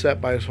accompanied on set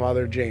by his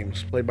father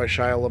James, played by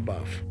Shia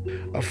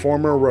LaBeouf, a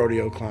former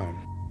rodeo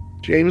clown.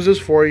 James is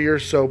 4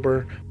 years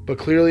sober, but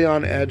clearly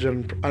on edge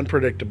and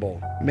unpredictable,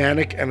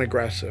 manic and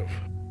aggressive.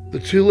 The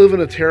two live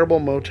in a terrible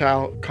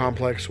motel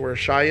complex where a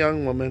shy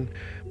young woman,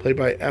 played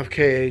by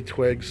FKA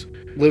Twigs,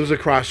 lives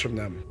across from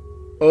them.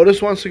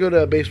 Otis wants to go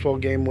to a baseball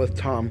game with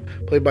Tom,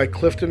 played by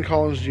Clifton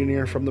Collins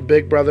Jr. from the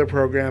Big Brother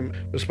program,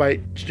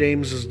 despite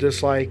James's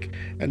dislike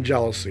and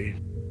jealousy.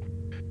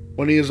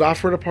 When he is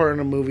offered a part in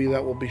a movie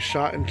that will be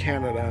shot in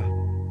Canada,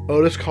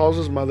 Otis calls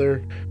his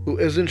mother, who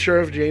isn't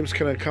sure if James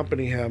can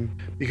accompany him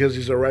because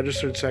he's a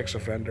registered sex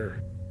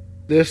offender.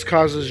 This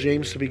causes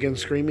James to begin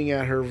screaming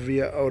at her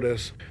via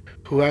Otis,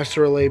 who has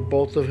to relay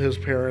both of his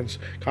parents'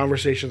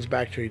 conversations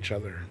back to each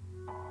other.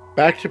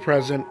 Back to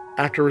present,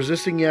 after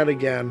resisting yet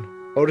again,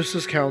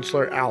 Otis's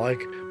counselor, Alec,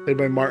 played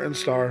by Martin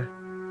Starr,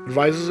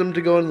 advises him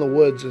to go in the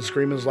woods and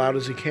scream as loud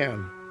as he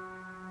can.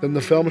 Then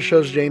the film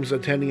shows James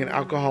attending an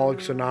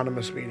Alcoholics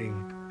Anonymous meeting,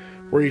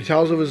 where he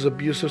tells of his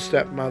abusive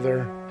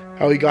stepmother,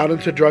 how he got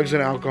into drugs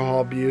and alcohol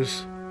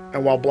abuse,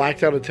 and while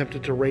blacked out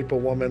attempted to rape a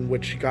woman,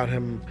 which got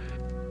him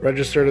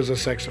registered as a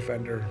sex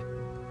offender.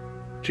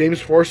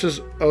 James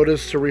forces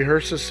Otis to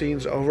rehearse his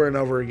scenes over and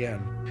over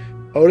again.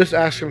 Otis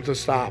asks him to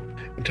stop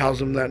and tells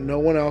him that no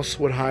one else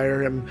would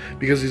hire him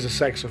because he's a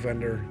sex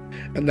offender,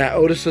 and that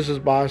Otis is his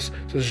boss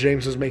since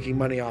James is making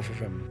money off of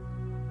him.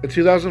 In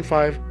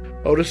 2005,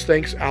 Otis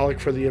thanks Alec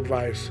for the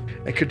advice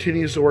and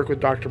continues to work with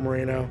Dr.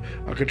 Moreno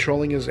on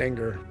controlling his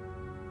anger.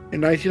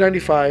 In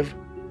 1995,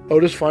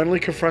 Otis finally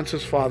confronts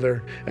his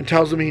father and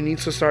tells him he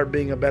needs to start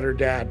being a better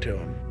dad to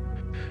him.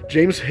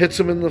 James hits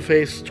him in the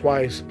face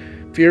twice,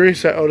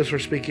 furious at Otis for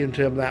speaking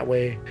to him that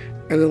way,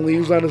 and then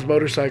leaves on his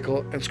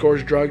motorcycle and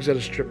scores drugs at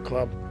a strip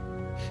club.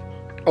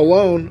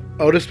 Alone,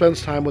 Otis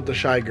spends time with the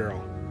shy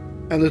girl,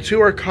 and the two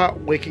are caught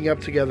waking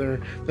up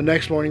together the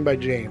next morning by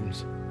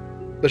James.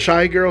 The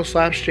shy girl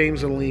slaps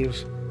James and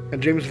leaves,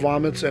 and James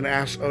vomits and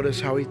asks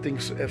Otis how he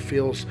thinks it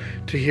feels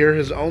to hear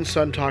his own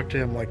son talk to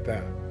him like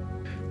that.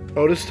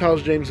 Otis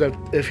tells James that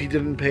if he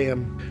didn't pay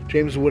him,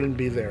 James wouldn't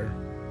be there.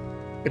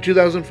 In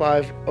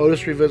 2005,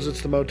 Otis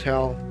revisits the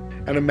motel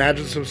and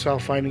imagines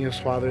himself finding his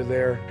father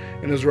there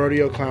in his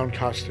rodeo clown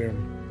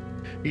costume.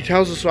 He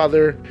tells his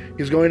father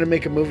he's going to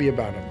make a movie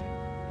about him.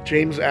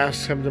 James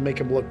asks him to make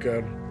him look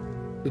good.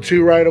 The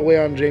two ride away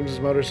on James's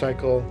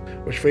motorcycle,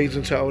 which fades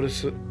into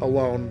Otis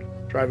alone,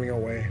 driving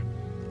away.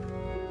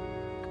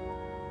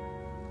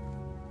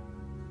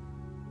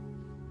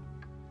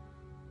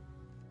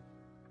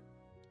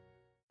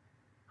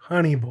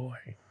 Honey Boy,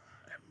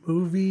 a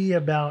movie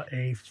about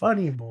a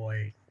funny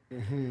boy.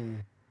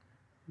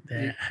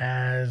 that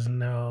has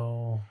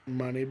no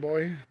Money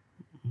Boy.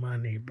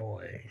 money,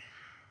 boy.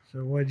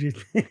 So what'd you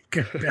think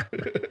about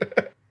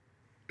it?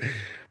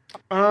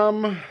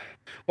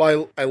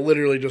 Well, I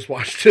literally just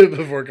watched it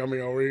before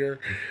coming over here.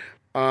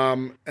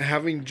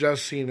 Having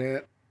just seen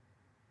it,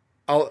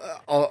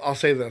 I'll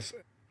say this: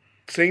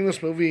 seeing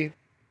this movie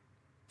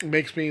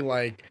makes me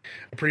like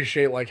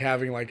appreciate like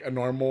having like a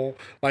normal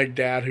like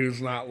dad who's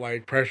not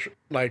like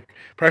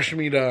pressure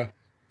me to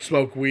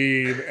smoke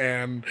weed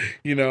and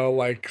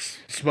like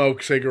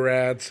smoke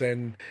cigarettes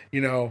and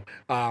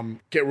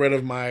get rid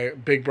of my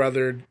big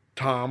brother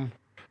Tom.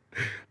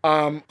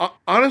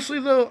 Honestly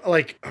though,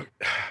 like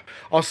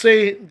I'll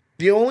say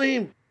the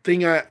only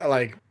thing I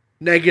like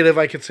negative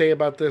I could say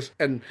about this,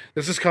 and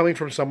this is coming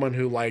from someone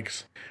who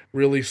likes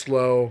really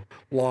slow,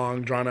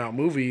 long, drawn out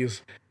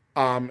movies,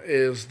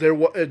 is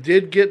it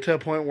did get to a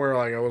point where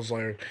like I was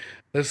like,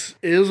 this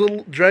is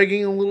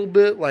dragging a little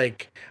bit.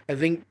 Like I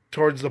think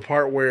towards the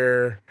part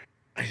where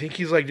I think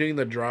he's like doing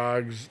the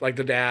drugs, like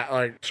the dad,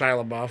 like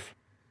Shia LaBeouf,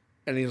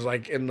 and he's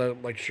like in the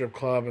like strip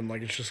club, and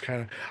like it's just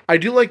kind of. I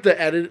do like the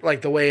edit,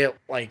 like the way it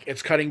like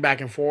it's cutting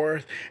back and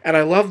forth, and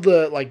I love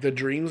the like the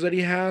dreams that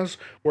he has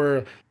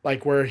where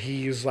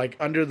he's like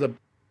under the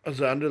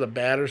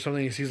bed or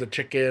something. He sees a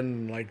chicken,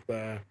 and, like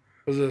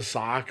was it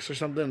socks or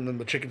something, and then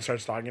the chicken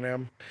starts talking to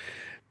him.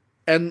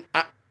 And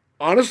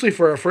honestly,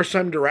 for a first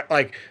time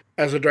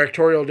as a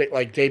directorial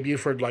debut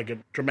for like a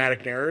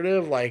dramatic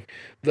narrative, like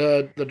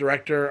the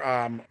director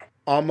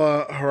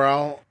Alma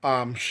Harrell,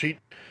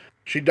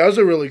 she does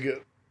a really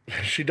good,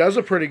 she does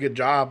a pretty good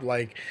job.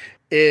 Like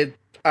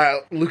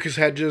Lucas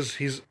Hedges,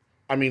 he's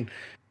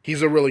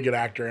a really good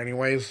actor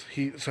anyways.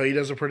 He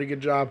does a pretty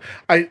good job.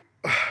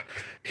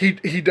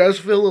 He does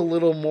feel a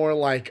little more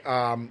like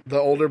the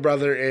older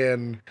brother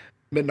in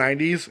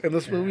mid-90s in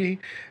this movie.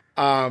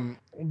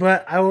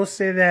 But I will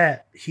say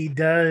that he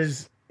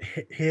does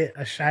hit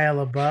a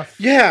Shia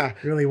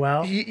LaBeouf really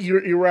well.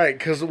 You're right,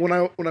 because when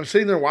I'm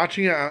sitting there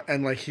watching it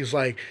and like he's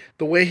like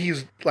the way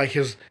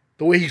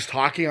he's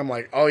talking, I'm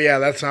like, oh yeah,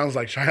 that sounds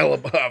like Shia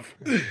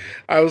LaBeouf.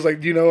 I was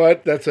like, you know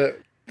what? That's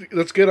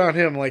good on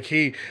him. Like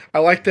I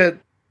like that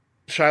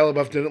Shia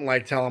LaBeouf didn't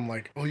like tell him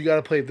like, oh, you got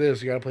to play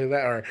this, you got to play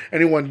that, or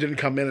anyone didn't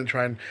come in and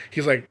try and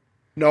he's like,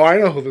 no, I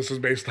know who this is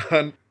based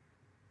on.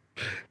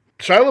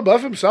 Shia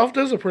LaBeouf himself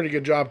does a pretty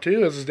good job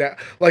too as his dad.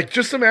 Like,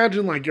 just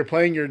imagine like you're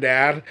playing your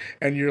dad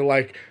and you're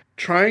like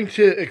trying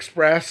to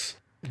express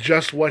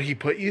just what he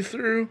put you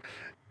through,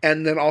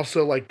 and then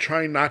also like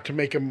trying not to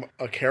make him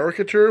a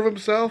caricature of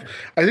himself.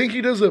 I think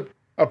he does a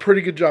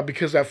pretty good job,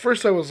 because at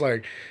first I was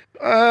like,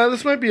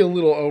 this might be a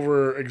little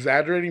over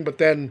exaggerating, but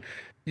then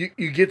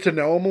you get to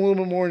know him a little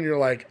bit more and you're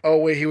like, oh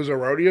wait, he was a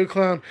rodeo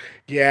clown?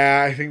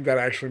 Yeah, I think that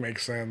actually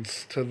makes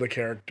sense to the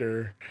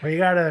character. Well, you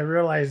gotta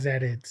realize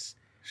that it's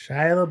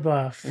Shia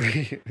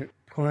LaBeouf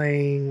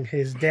playing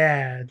his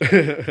dad.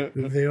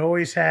 They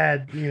always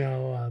had,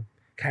 a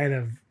kind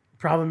of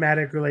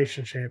problematic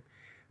relationship,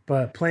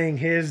 but playing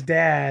his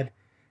dad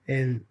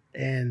in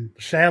Shia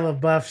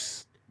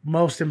LaBeouf's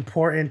most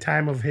important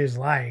time of his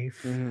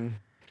life. Mm-hmm.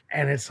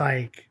 And it's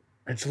like,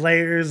 it's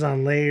layers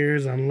on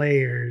layers on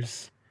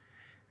layers.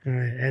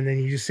 And then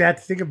you just have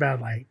to think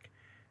about like,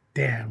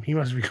 damn, he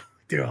must be going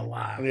through a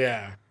lot.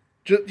 Yeah.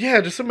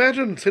 Just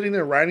imagine sitting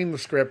there writing the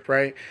script,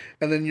 right?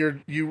 And then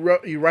you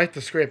write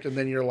the script, and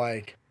then you're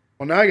like,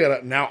 well,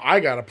 now I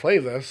gotta play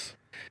this.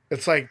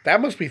 It's like, that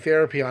must be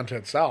therapy unto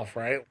itself,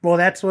 right? Well,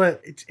 that's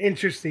what it's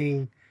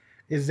interesting,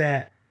 is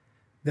that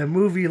the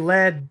movie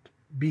led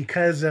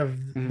because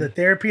of the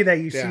therapy that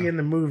you see in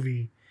the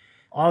movie,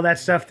 all that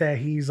stuff that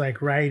he's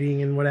like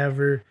writing and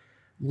whatever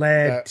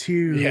led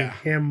to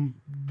him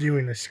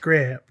doing the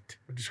script,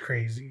 which is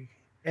crazy.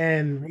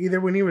 And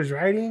either when he was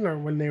writing or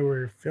when they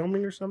were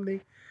filming or something,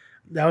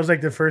 that was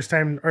like the first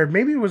time, or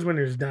maybe it was when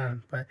it was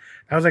done, but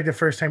that was like the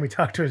first time he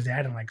talked to his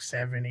dad in like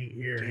 7-8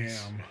 years.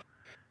 Damn.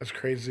 That's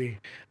crazy.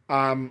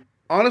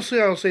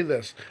 Honestly, I'll say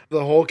this.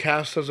 The whole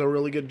cast does a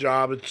really good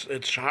job.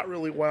 It's shot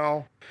really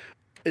well.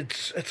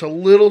 It's a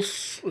little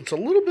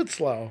bit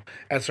slow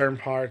at certain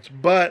parts,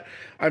 but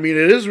I mean,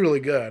 it is really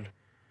good.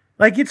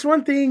 Like, it's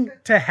one thing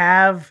to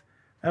have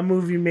a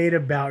movie made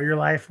about your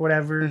life,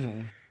 whatever,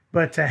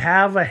 but to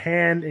have a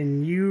hand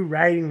in you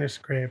writing the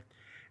script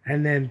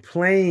and then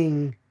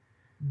playing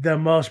the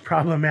most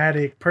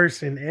problematic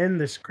person in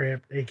the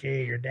script,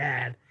 aka your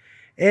dad,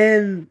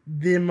 in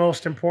the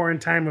most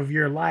important time of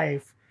your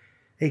life,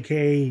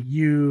 aka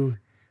you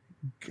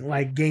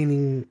like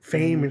gaining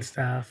fame and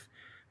stuff.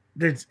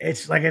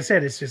 It's like I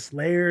said, it's just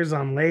layers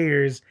on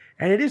layers,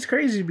 and it is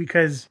crazy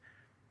because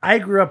I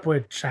grew up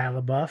with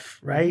Shia LaBeouf,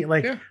 right?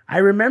 Like, I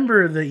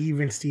remember the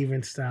Even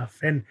Stevens stuff,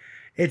 and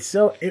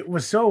it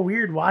was so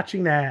weird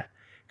watching that,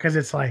 because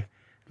it's like,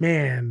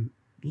 man,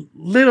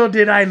 little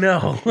did I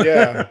know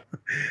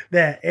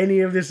that any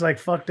of this like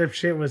fucked up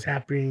shit was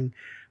happening.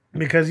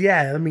 Because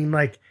I mean,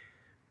 like,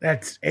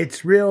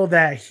 it's real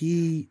that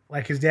he,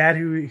 like his dad,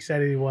 who he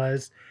said he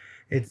was,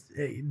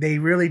 they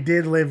really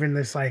did live in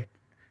this like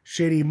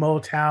shitty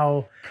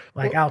motel,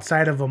 like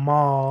outside of a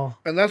mall.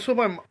 And that's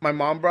what my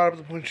mom brought up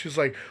the point. She's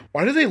like,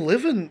 why do they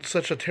live in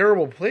such a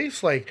terrible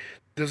place? Like,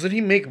 doesn't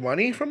he make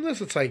money from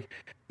this? It's like,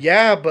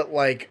 yeah, but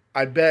like,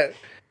 I bet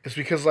it's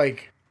because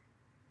like,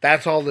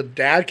 that's all the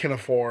dad can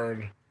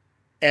afford.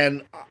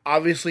 And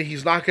obviously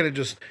he's not going to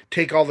just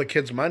take all the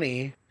kids'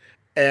 money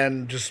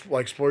and just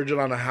like splurge it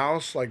on a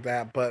house like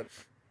that. But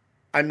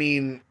I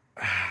mean,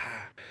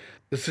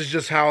 this is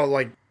just how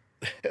like,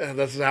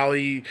 that's how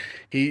he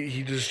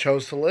just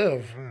chose to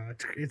live.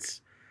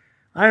 It's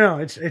I don't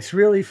know. It's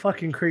really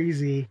fucking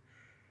crazy.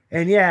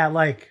 And yeah,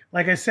 like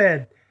I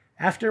said,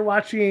 after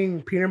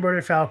watching Peanut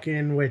Butter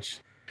Falcon, which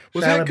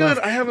was that good?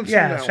 I haven't seen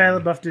that. Shia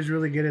one. LaBeouf is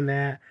really good in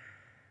that.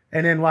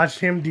 And then watch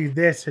him do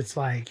this. It's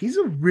like he's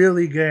a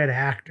really good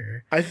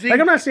actor. I think. Like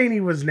I'm not saying he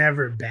was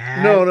never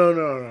bad.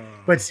 No.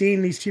 But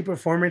seeing these two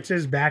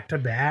performances back to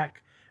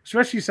back,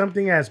 especially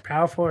something as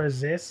powerful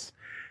as this,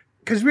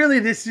 because really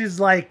this is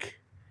like,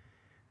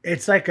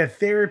 it's like a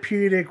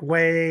therapeutic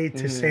way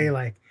to say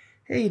like,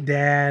 "Hey,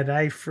 Dad,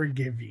 I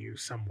forgive you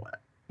somewhat."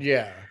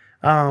 Yeah.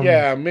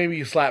 Yeah, maybe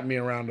you slapped me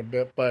around a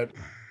bit, but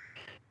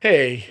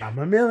hey, I'm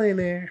a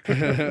millionaire.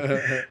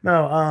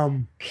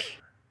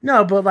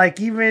 No, but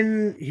like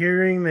even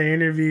hearing the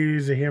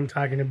interviews of him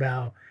talking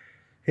about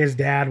his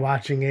dad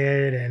watching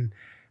it, and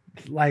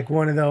like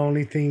one of the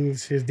only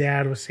things his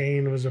dad was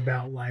saying was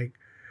about like,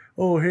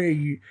 oh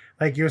hey,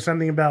 like it was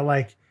something about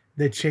like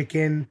the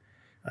chicken.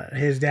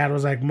 His dad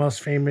was like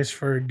most famous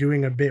for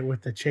doing a bit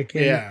with the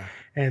chicken. Yeah.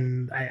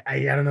 And I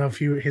don't know if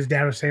his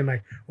dad was saying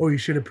like, oh, you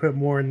should have put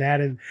more in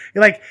that, and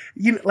like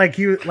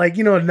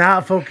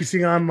not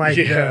focusing on like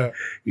the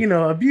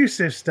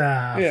abusive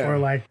stuff or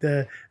like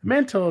the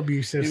mental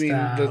abusive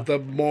stuff. You mean the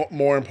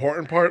more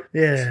important part?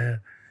 Yeah.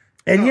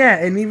 And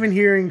and even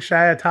hearing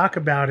Shia talk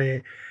about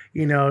it,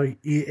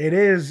 it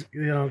is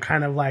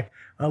kind of like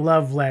a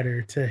love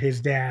letter to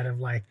his dad of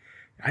like,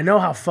 I know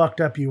how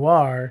fucked up you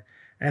are,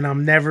 and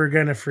I'm never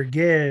gonna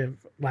forgive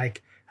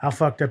like how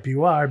fucked up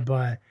you are,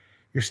 but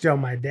you're still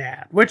my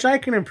dad, which I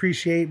can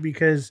appreciate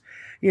because,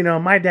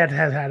 my dad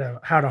has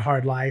had a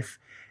hard life,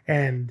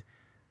 and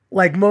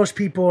like most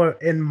people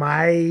in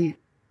my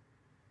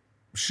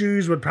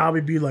shoes would probably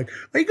be like,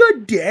 I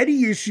got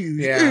daddy issues.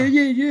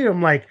 Yeah.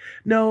 I'm like,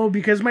 no,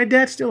 because my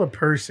dad's still a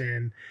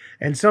person,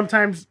 and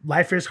sometimes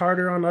life is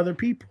harder on other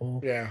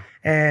people. Yeah.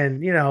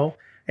 And,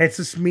 it's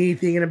just me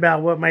thinking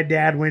about what my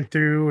dad went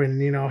through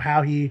and,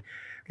 how he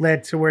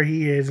led to where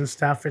he is and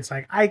stuff. It's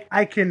like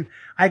I can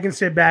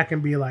sit back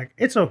and be like,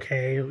 it's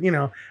okay,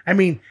 I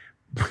mean,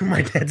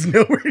 my dad's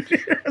nowhere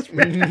near as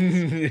bad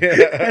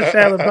as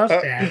Shia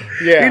LaBeouf's dad.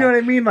 Yeah. You know what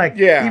I mean? Like,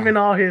 yeah. Even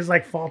all his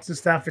like faults and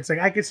stuff, it's like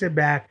I could sit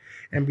back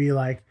and be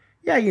like,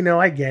 yeah,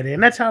 I get it.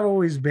 And that's how it's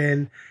always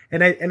been.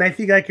 And I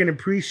think I can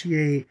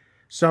appreciate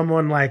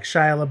someone like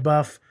Shia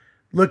LaBeouf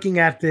looking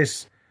at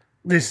this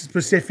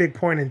specific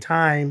point in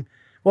time.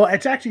 Well,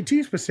 it's actually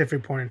two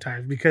specific point in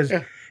times because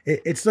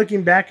it's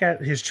looking back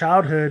at his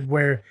childhood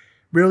where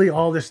really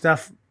all this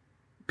stuff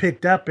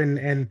picked up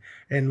and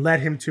led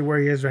him to where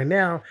he is right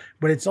now.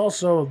 But it's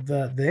also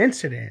the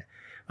incident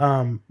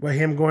with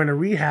him going to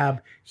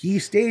rehab. He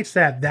states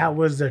that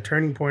was the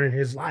turning point in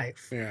his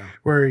life. Yeah.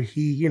 Where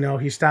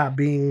he stopped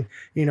being,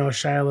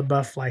 Shia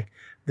LaBeouf, like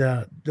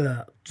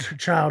the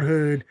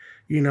childhood,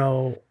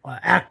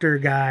 actor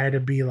guy, to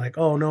be like,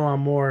 oh no, I'm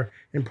more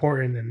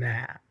important than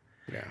that.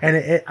 Yeah.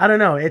 And I don't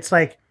know. It's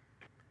like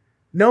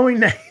knowing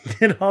that he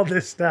did all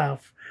this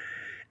stuff,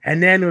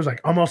 and then it was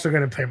like, I'm also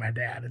going to play my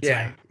dad. It's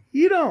like,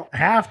 you don't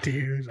have to.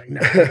 He's like,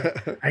 no,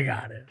 I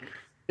got it.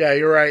 Yeah,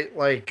 you're right.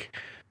 Like,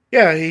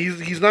 yeah,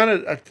 he's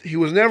not he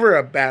was never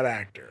a bad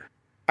actor.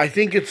 I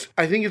think it's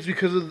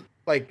because of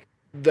like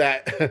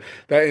that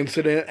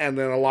incident, and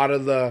then a lot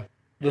of the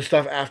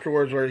stuff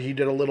afterwards where he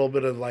did a little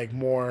bit of like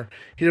more.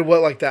 He did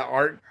what, like that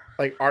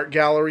art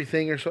gallery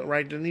thing or something,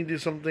 right? Didn't he do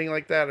something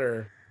like that?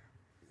 Or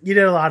you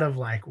did a lot of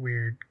like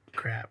weird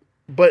crap.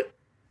 But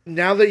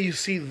now that you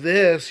see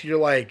this, you're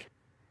like,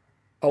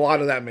 a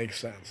lot of that makes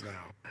sense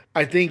now.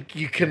 I think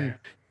you can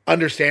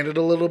understand it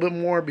a little bit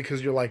more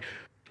because you're like,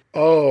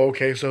 oh,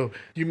 okay, so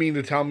you mean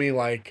to tell me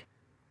like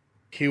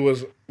he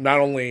was not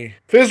only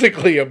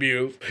physically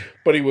abused,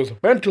 but he was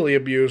mentally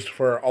abused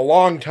for a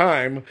long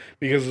time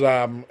because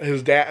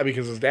his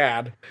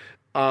dad.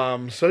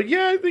 So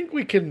yeah, I think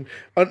we can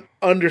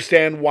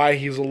understand why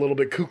he's a little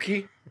bit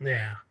kooky.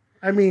 Yeah.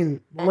 I mean,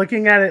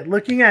 looking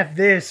at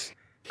this,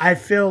 I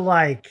feel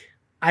like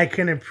I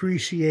can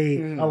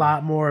appreciate a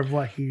lot more of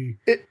what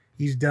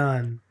he's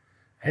done.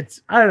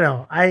 I don't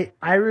know.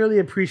 I really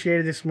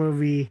appreciated this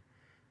movie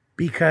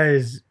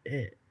because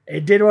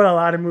it did what a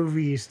lot of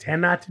movies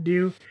tend not to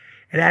do.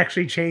 It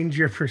actually changed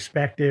your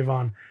perspective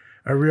on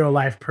a real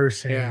life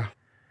person. Yeah.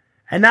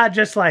 And not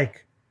just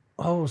like,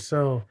 oh,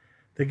 so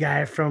the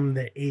guy from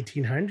the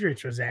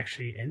 1800s was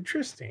actually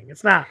interesting.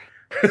 It's not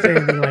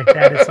anything like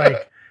that. It's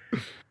like,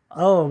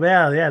 oh,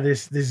 well, yeah,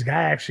 this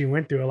guy actually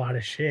went through a lot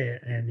of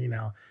shit. And,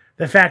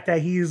 the fact that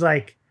he's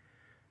like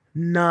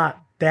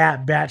not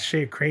that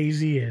batshit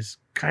crazy is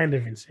kind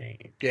of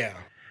insane. Yeah.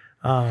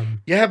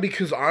 Yeah,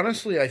 because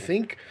honestly, I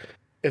think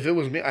if it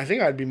was me, I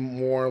think I'd be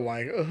more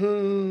like,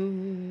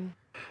 oh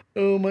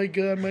my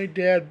god, my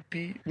dad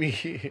beat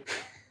me.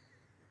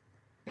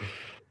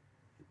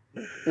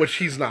 Which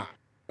he's not.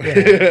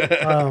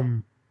 Yeah.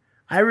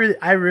 I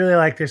really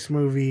like this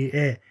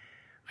movie.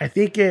 I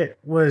think it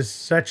was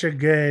such a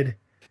good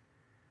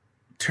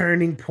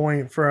turning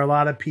point for a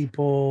lot of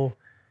people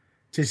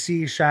to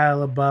see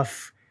Shia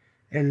LaBeouf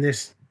in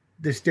this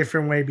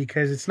different way,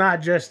 because it's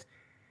not just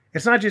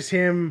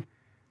him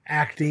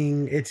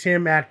acting, it's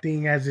him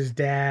acting as his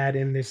dad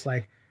in this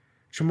like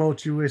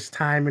tumultuous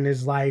time in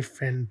his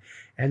life, and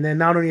then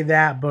not only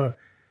that, but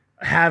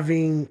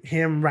having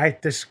him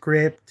write the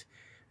script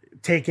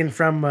taken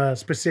from a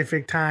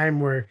specific time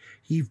where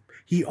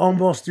he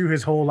almost threw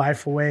his whole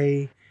life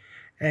away,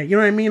 and you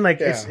know what I mean, like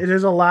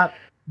there's a lot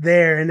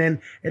there. And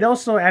then it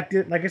also,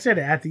 like I said,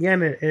 at the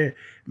end, it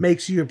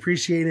makes you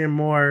appreciate him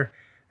more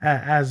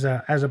as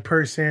a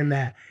person,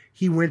 that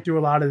he went through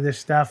a lot of this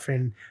stuff,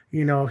 and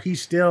you know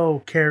he's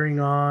still carrying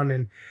on,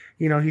 and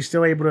you know he's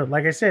still able to,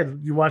 like I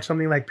said, you watch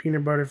something like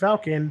Peanut Butter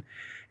Falcon,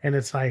 and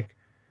it's like,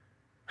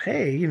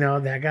 hey, you know,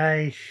 that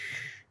guy,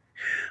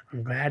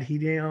 I'm glad he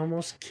didn't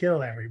almost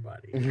kill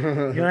everybody. You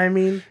know what I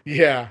mean?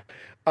 Yeah.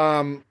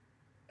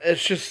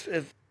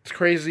 It's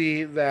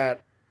crazy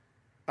that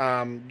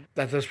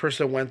that this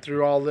person went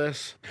through all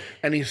this,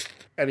 and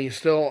he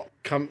still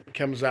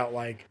comes out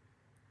like,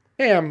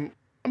 hey, I'm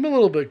a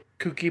little bit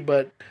kooky,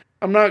 but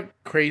I'm not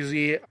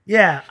crazy.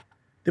 Yeah.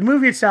 The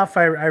movie itself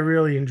I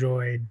really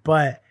enjoyed,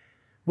 but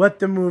what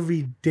the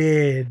movie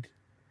did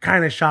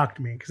kind of shocked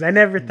me, because I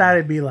never thought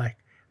it'd be like,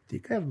 I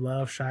think I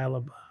love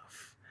Shia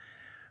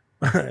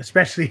LaBeouf.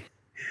 Especially,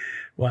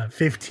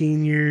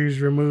 15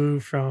 years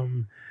removed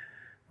from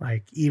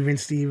like Even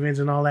Stevens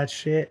and all that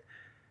shit.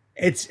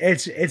 It's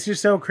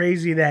just so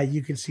crazy that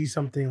you can see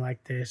something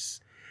like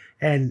this,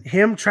 and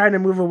him trying to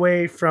move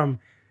away from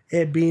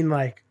it being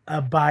like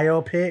a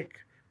biopic,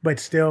 but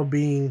still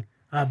being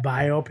a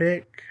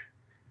biopic.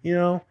 You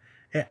know,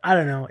 I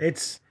don't know.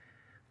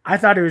 I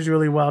thought it was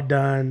really well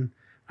done.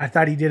 I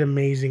thought he did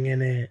amazing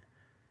in it.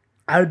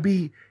 I would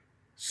be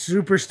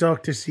super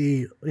stoked to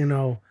see, you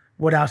know,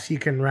 what else he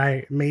can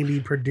write, maybe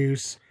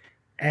produce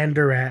and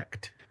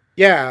direct.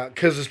 Yeah,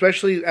 because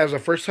especially as a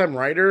first-time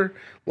writer,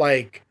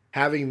 like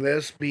having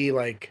this be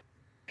like,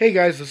 hey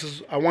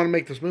guys, I want to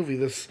make this movie.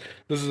 This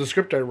is the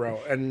script I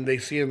wrote, and they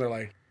see it and they're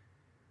like,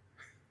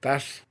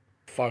 that's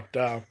fucked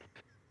up.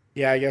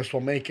 Yeah, I guess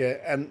we'll make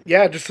it. And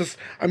yeah, just this,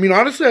 I mean,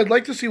 honestly, I'd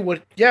like to see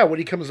what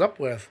he comes up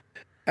with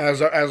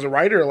as a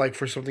writer, like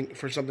for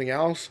something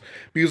else,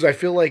 because I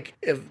feel like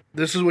if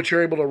this is what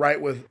you're able to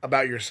write with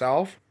about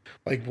yourself,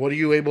 like what are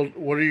you going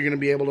to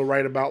be able to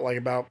write about, like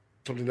about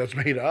something that's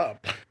made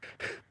up?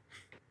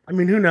 I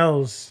mean, who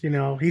knows? You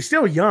know, he's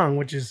still young,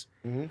 which is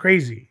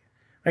crazy.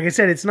 Like I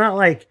said, it's not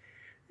like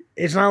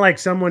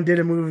someone did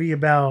a movie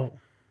about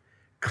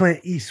Clint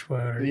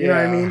Eastwood. Or, you know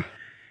what I mean?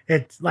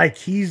 It's like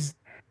he's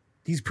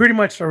pretty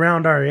much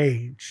around our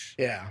age.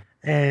 Yeah.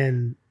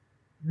 And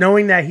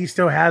knowing that he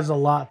still has a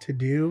lot to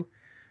do,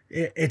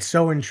 it's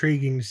so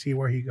intriguing to see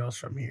where he goes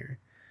from here.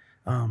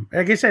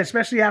 Like I said,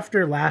 especially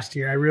after last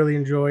year, I really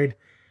enjoyed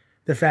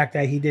the fact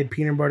that he did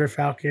Peanut Butter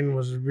Falcon.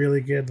 Was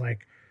really good,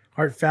 like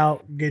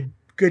heartfelt, good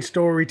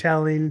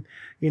storytelling,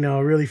 you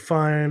know, really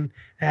fun.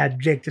 Had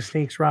Jake the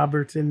Snakes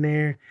Roberts in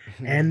there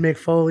and Mick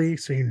Foley,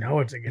 so you know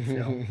it's a good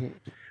film.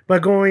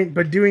 But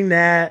doing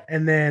that,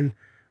 and then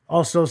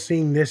also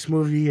seeing this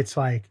movie, it's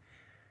like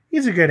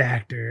he's a good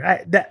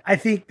actor. I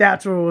think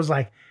that's what it was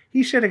like.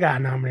 He should have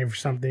gotten nominated for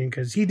something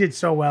because he did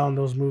so well in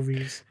those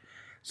movies.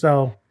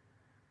 So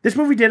this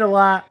movie did a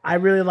lot. I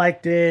really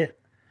liked it.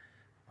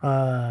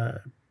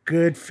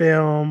 Good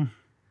film.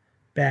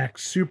 Back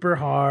super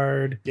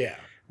hard. Yeah.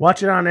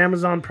 Watch it on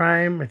Amazon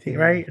Prime, I think,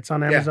 right? It's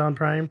on Amazon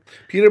Prime.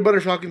 Peanut Butter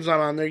Falcon's not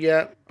on there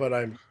yet, but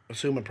I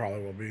assume it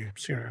probably will be.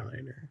 Sooner or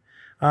later.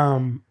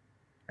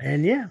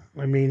 And yeah,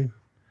 I mean,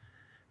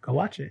 go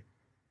watch it.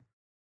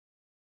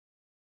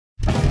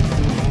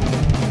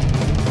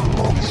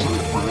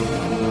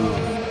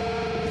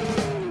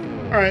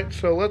 All right,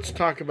 so let's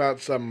talk about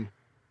some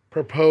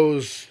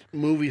proposed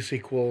movie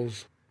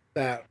sequels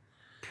that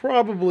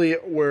probably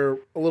we're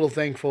a little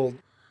thankful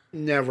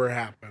never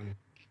happened.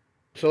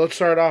 So let's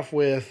start off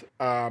with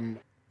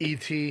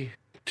E.T.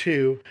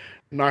 2,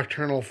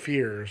 Nocturnal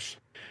Fears.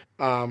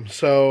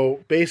 So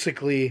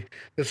basically,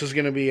 this is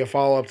going to be a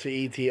follow-up to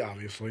E.T.,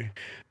 obviously,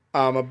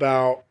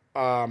 about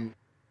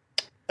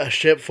a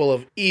ship full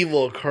of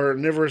evil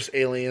carnivorous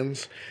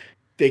aliens.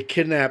 They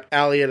kidnap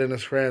Elliot and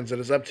his friends,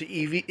 and it's up to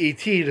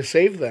E.T. to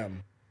save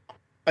them.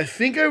 I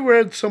think I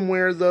read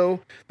somewhere, though,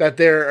 that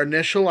their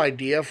initial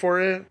idea for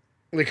it,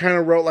 they kind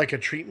of wrote like a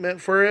treatment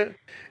for it.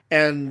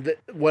 And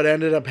what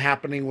ended up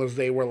happening was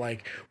they were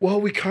like,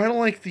 well, we kind of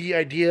like the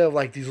idea of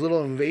like these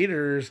little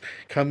invaders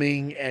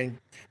coming and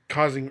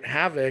causing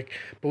havoc,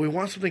 but we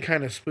want something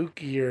kind of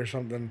spooky or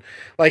something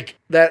like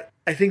that.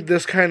 I think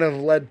this kind of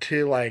led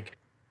to like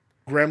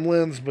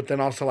Gremlins, but then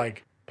also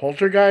like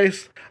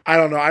Poltergeist. I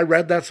don't know. I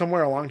read that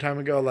somewhere a long time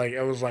ago. Like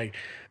it was like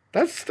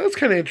That's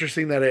kind of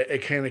interesting that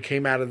it kind of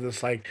came out of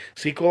this like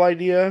sequel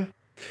idea.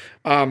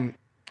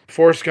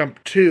 Forrest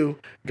Gump 2,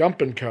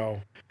 Gump and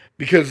Co.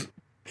 Because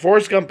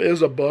Forrest Gump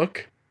is a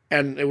book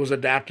and it was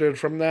adapted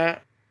from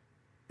that.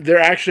 There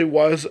actually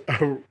was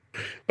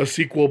a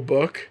sequel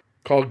book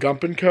called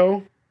Gump and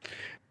Co.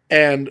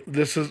 And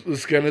this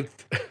was gonna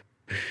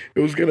it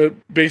was gonna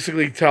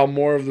basically tell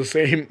more of the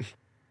same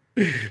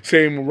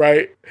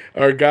right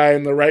or guy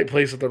in the right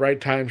place at the right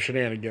time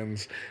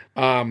shenanigans.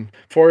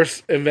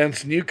 Forrest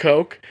invents new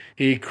Coke.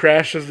 He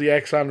crashes the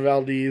Exxon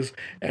Valdez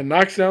and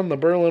knocks down the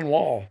Berlin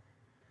Wall.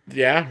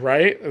 Yeah,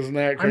 right? Isn't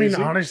that crazy? I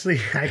mean, honestly,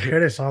 I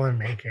could have saw them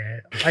make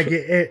it. Like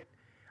it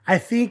I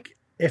think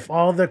if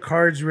all the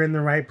cards were in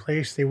the right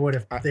place, they would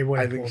have. I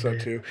think so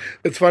too.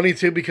 It's funny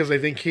too because I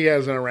think he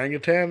has an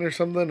orangutan or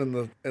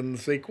something in the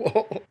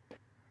sequel.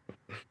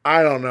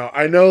 I don't know.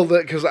 I know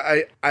that because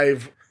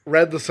I've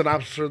read the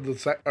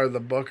synopsis or the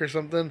book or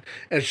something.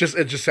 And it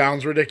just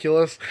sounds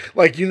ridiculous.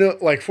 Like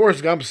like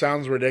Forrest Gump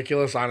sounds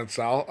ridiculous on its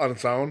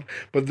own,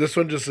 but this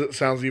one just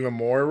sounds even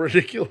more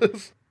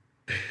ridiculous.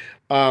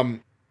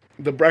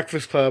 The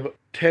Breakfast Club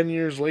 10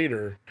 years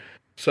later.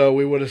 So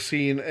we would have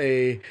seen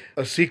a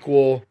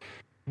sequel,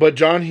 but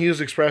John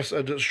Hughes expressed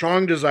a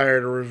strong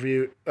desire to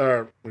revisit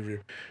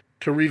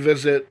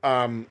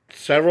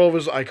several of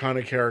his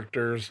iconic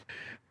characters,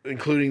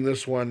 including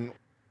this one.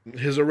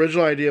 His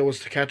original idea was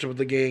to catch up with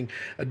the gang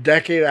a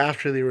decade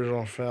after the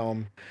original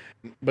film,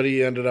 but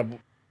he ended up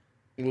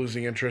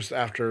losing interest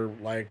after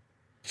like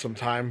some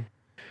time.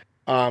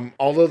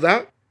 Although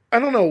that, I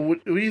don't know.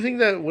 Do you think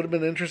that would have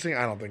been interesting?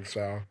 I don't think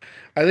so.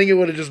 I think it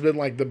would have just been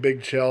like The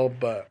Big Chill,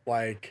 but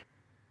like,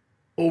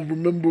 oh,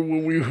 remember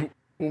when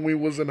we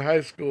was in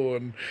high school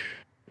and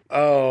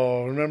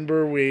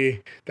remember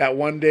that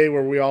one day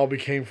where we all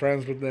became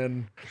friends, but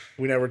then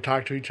we never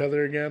talked to each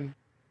other again?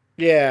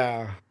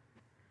 Yeah.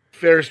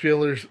 Ferris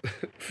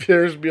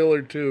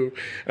Bueller 2,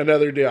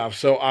 Another Day Off.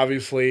 So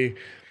obviously,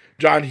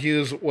 John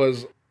Hughes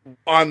was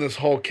on this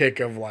whole kick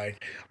of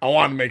like, I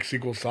want to make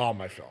sequels to all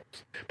my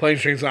films.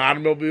 Planes, Trains, and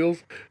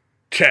Automobiles,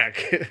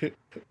 check.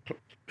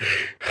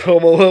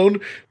 Home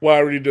Alone, well, I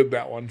already did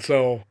that one.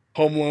 So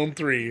Home Alone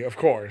 3, of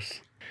course.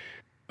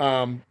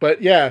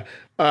 But yeah,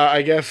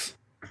 I guess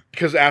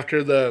because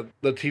after the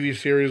TV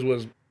series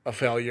was a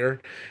failure,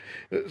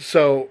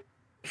 so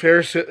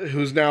Ferris,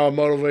 who's now a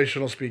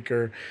motivational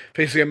speaker,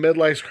 facing a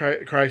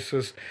midlife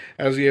crisis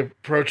as he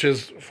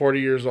approaches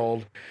 40 years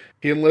old,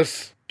 he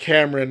enlists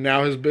Cameron,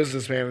 now his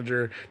business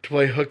manager, to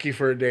play hooky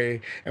for a day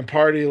and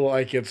party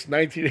like it's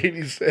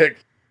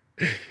 1986.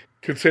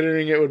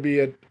 Considering it would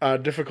be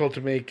difficult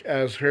to make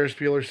as Ferris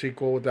Bueller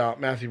sequel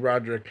without Matthew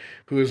Broderick,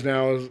 who is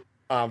now his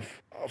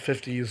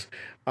 50s,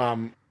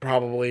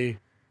 probably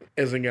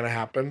isn't going to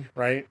happen,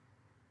 right?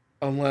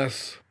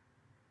 Unless,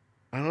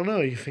 I don't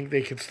know, you think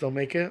they could still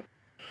make it?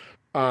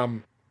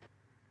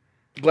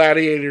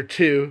 Gladiator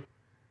 2,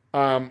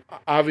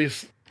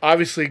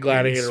 obviously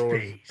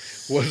Gladiator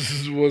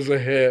was a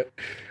hit,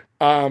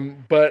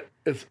 but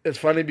it's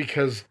funny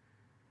because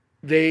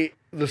the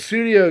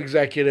studio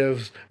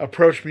executives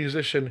approached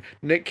musician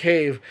Nick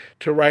Cave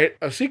to write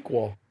a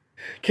sequel.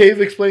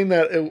 Cave explained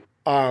that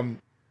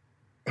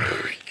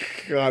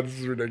God, this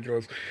is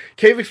ridiculous.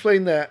 Cave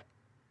explained that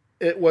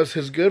it was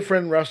his good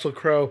friend Russell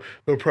Crowe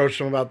who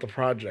approached him about the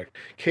project.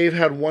 Cave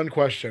had one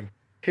question.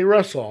 Hey,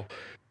 Russell,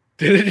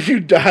 didn't you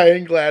die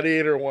in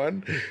Gladiator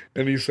 1?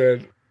 And he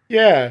said,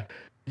 yeah,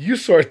 you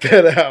sort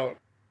that out.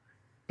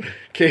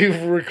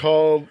 Cave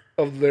recalled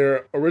of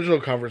their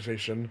original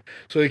conversation,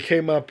 so he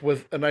came up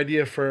with an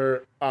idea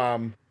for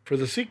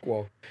the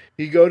sequel.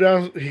 He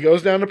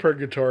goes down to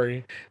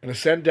purgatory and is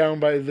sent down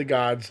by the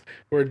gods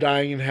who are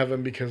dying in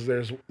heaven because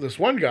there's this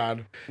one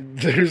god.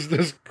 There's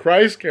this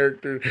Christ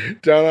character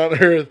down on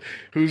earth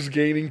who's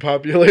gaining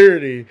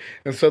popularity,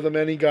 and so the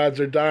many gods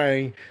are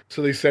dying,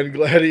 so they send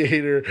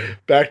Gladiator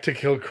back to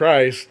kill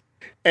Christ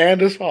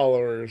and his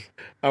followers.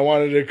 I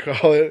wanted to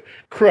call it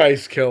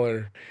Christ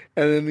Killer.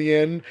 And in the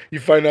end, you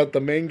find out the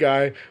main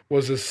guy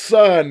was his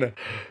son.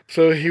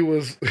 So he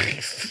was...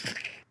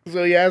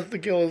 So he has to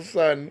kill his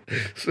son,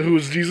 who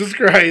was Jesus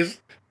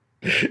Christ,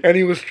 and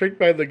he was tricked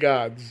by the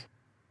gods.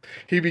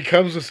 He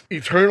becomes this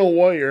eternal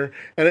warrior,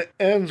 and it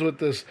ends with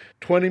this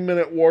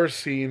 20-minute war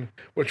scene,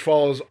 which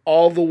follows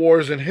all the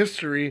wars in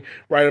history,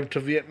 right up to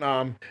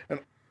Vietnam, and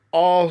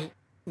all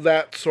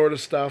that sort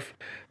of stuff,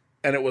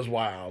 and it was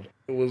wild.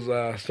 It was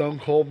a stone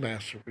cold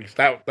masterpiece.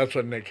 That's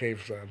what Nick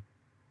Cave said.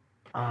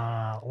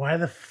 Why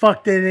the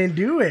fuck they didn't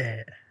do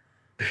it?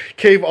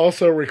 Cave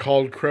also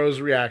recalled Crowe's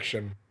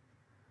reaction.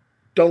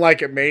 Don't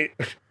like it, mate.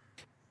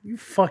 You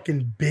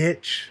fucking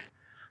bitch.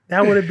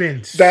 That would have been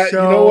that.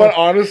 So you know what?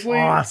 Honestly,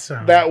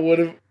 awesome. That would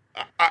have.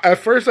 At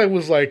first, I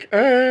was like,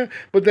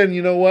 but then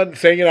you know what?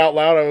 Saying it out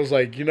loud, I was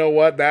like, you know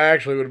what? That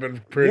actually would have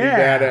been pretty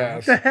badass.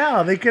 What the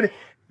hell? They could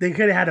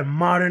have had a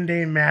modern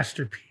day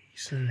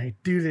masterpiece, and they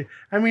do the.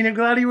 I mean, the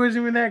Gladiator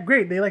wasn't even that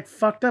great. They like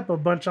fucked up a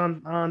bunch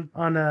on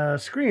a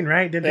screen,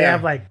 right? Did they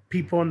have like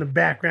people in the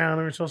background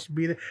that were supposed to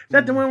be there? Is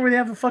that the one where they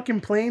have a fucking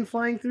plane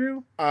flying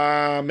through?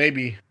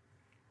 Maybe.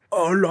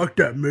 I like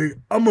that, mate.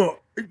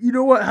 You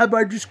know what? How about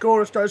I just go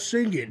and start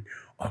singing?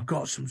 I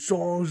got some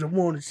songs I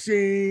want to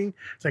sing.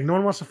 It's like no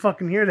one wants to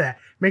fucking hear that.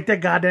 Make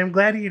that goddamn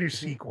Gladiator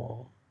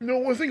sequel.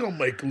 No, I think I'll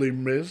make Les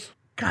Mis.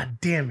 God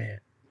damn it.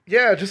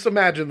 Yeah, just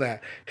imagine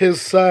that.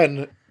 His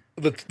son,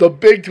 the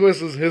big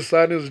twist is his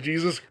son is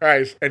Jesus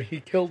Christ, and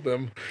he killed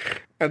him.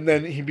 And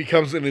then he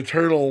becomes an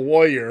eternal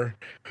warrior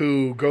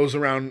who goes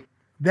around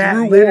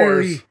through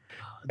wars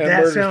and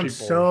that murders sounds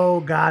people.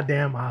 so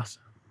goddamn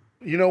awesome.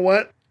 You know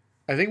what?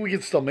 I think we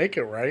can still make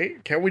it,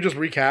 right? Can't we just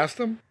recast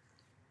him?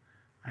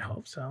 I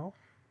hope so.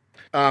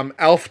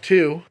 Elf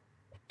 2.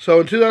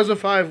 So in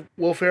 2005,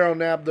 Will Ferrell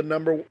nabbed the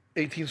number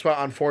 18 spot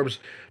on Forbes'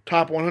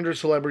 top 100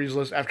 celebrities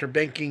list after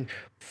banking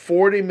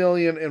 $40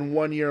 million in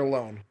 1 year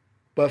alone.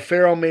 But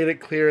Ferrell made it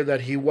clear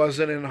that he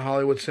wasn't in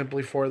Hollywood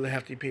simply for the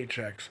hefty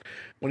paychecks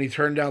when he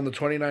turned down the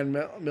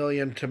 $29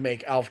 million to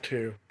make Elf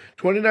 2.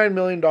 $29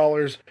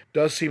 million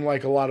does seem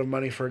like a lot of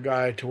money for a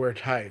guy to wear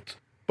tights,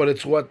 but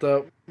it's what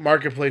the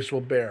marketplace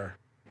will bear.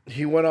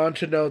 He went on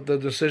to note the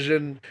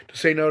decision to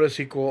say no to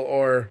sequel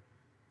or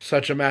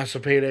such a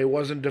massive payday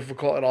wasn't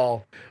difficult at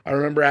all. I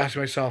remember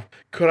asking myself,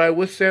 could I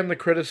withstand the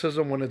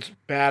criticism when it's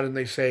bad and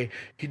they say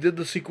he did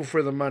the sequel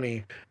for the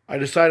money? I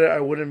decided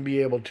I wouldn't be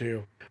able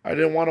to. I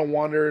didn't want to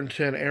wander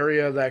into an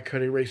area that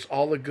could erase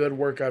all the good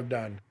work I've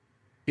done.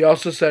 He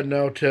also said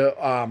no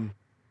to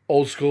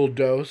Old School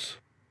Dose.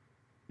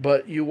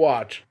 But you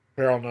watch,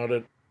 Farrell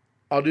noted.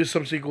 I'll do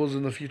some sequels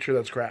in the future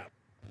that's crap.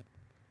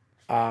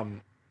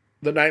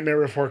 The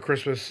Nightmare Before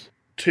Christmas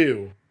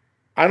 2.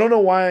 I don't know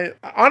why.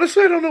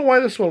 Honestly, I don't know why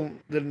this one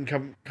didn't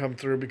come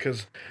through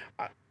because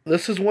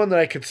this is one that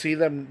I could see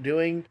them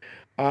doing.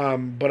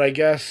 But I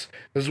guess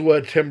this is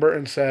what Tim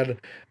Burton said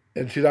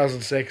in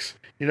 2006.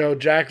 You know,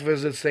 Jack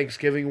visits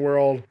Thanksgiving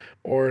World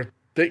or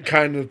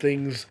kind of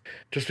things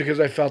just because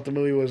I felt the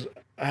movie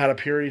had a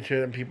purity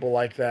to it and people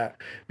like that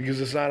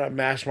because it's not a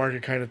mass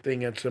market kind of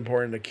thing. It's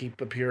important to keep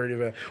the purity of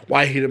it.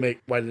 Why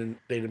didn't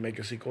they make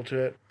a sequel to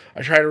it?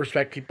 I try to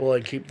respect people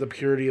and keep the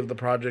purity of the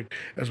project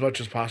as much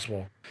as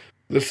possible.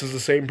 This is the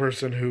same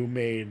person who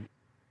made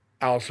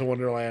Alice in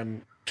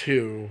Wonderland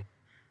 2,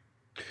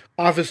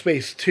 Office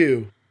Space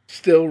 2,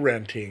 still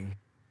renting.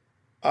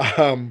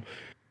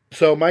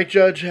 So Mike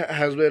Judge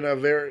has been a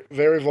very,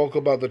 very vocal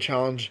about the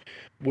challenge,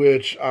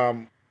 which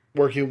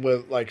working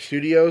with like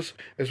studios,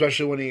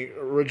 especially when he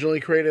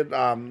originally created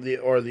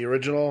the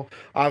original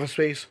Office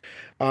Space.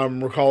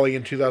 Recalling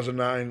in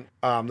 2009,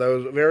 that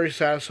was very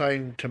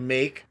satisfying to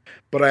make,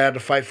 but I had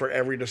to fight for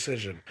every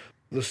decision.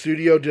 The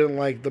studio didn't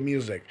like the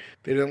music,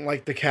 they didn't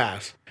like the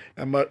cast,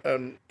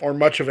 or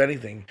much of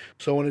anything.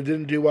 So when it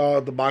didn't do well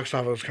at the box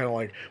office, it was kind of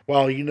like,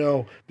 well,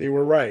 they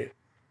were right.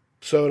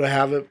 So to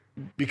have it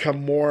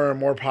become more and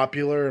more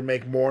popular and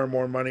make more and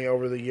more money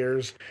over the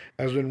years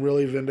has been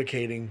really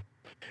vindicating.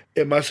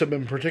 It must have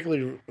been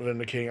particularly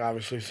vindicating,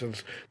 obviously,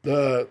 since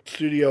the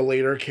studio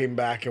later came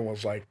back and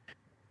was like,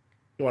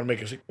 you want to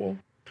make a sequel?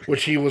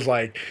 Which he was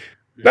like,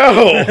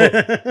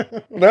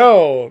 no,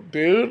 no,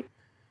 dude.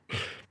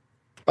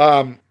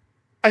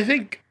 I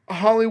think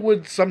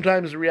Hollywood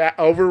sometimes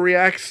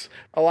overreacts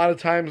a lot of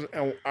times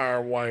and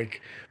are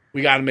like,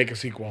 we got to make a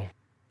sequel.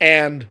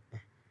 And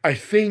I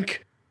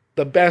think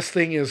the best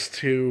thing is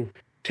to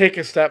take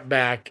a step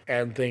back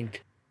and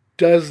think,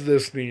 does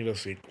this need a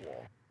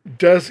sequel?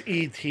 Does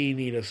E.T.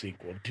 need a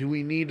sequel? Do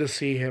we need to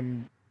see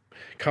him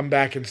come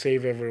back and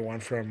save everyone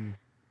from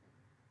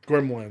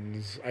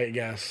Gremlins, I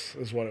guess,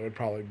 is what it would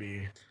probably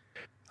be.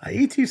 A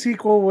E.T.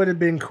 sequel would have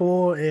been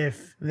cool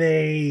if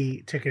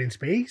they took it in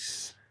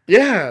space.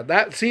 Yeah,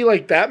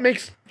 that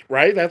makes,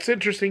 right? That's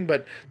interesting,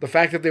 but the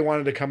fact that they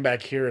wanted to come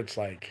back here, it's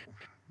like,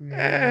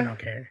 I don't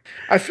care.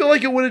 I feel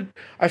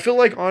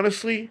like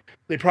honestly,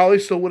 they probably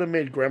still would have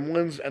made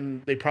Gremlins,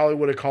 and they probably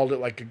would have called it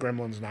like a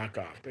Gremlins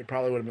knockoff. They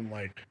probably would have been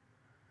like,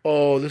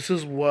 oh, this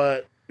is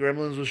what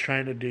Gremlins was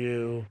trying to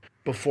do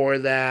before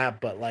that,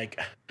 but like,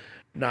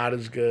 not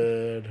as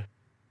good.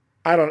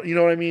 You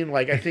know what I mean?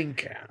 Like, I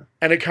think,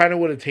 and it kind of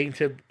would have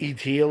tainted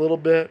E.T. a little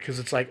bit, because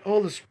it's like,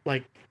 oh, this,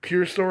 like,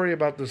 pure story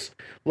about this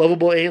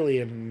lovable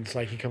alien, and it's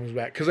like he comes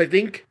back. Because I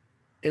think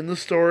in the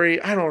story,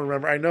 I don't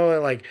remember, I know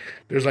that, like,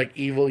 there's, like,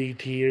 evil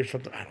E.T. or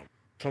something,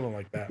 something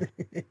like that.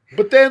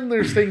 But then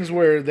there's things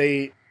where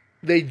they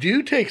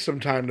do take some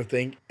time to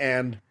think,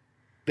 and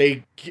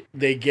they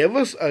give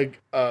us a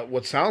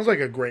what sounds like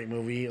a great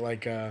movie,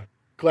 like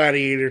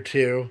Gladiator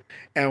 2,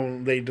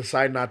 and they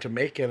decide not to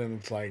make it, and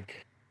it's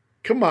like,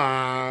 come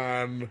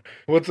on,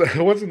 what's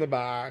in the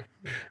box?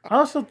 I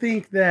also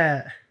think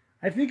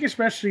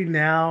especially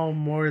now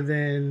more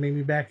than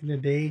maybe back in the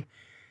day,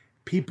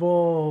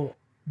 people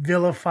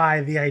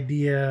vilify the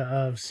idea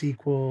of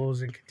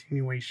sequels and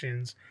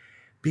continuations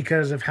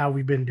because of how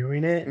we've been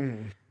doing it.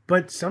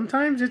 But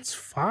sometimes it's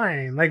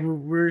fine. Like we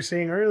were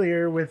saying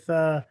earlier with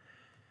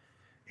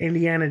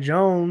Indiana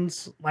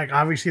Jones, like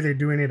obviously they're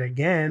doing it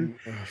again.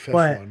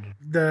 But one.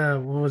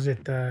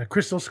 The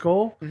Crystal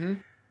Skull? Mm-hmm.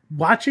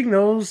 Watching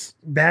those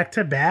back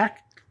to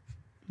back,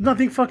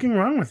 nothing fucking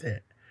wrong with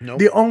it. Nope.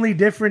 The only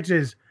difference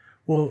is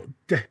well,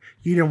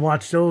 you didn't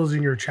watch those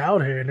in your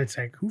childhood. And it's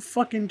like, who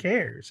fucking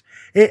cares?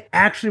 It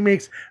actually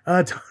makes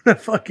a ton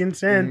of fucking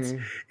sense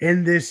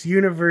in this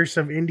universe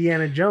of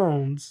Indiana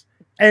Jones.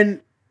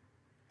 And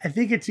I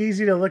think it's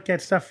easy to look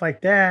at stuff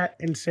like that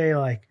and say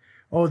like,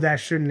 oh, that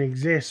shouldn't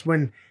exist.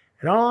 When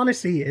in all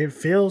honesty, it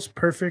feels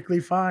perfectly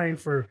fine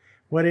for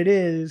what it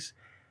is.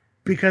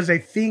 Because I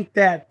think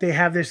that they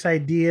have this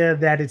idea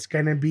that it's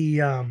going to be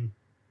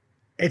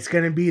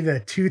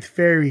the Tooth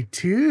Fairy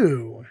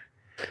 2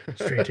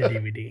 straight to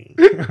DVD.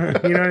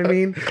 You know what I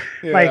mean?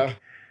 Yeah.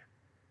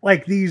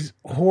 Like these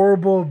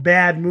horrible,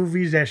 bad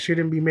movies that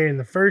shouldn't be made in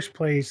the first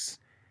place,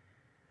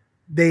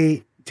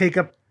 they take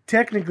up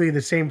technically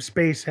the same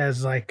space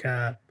as like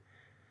a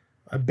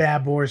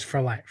Bad Boys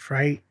for Life,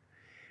 right?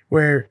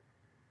 Where,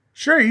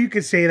 sure, you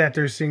could say that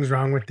there's things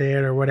wrong with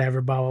it or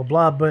whatever, blah, blah,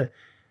 blah, but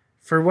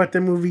for what the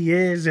movie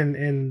is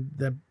and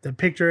the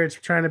picture it's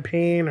trying to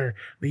paint or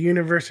the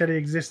universe that it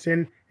exists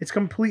in, it's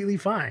completely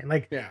fine.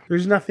 Like,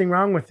 there's nothing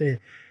wrong with it.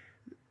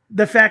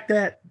 The fact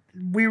that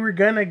we were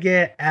going to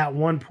get, at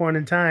one point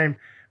in time,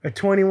 a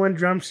 21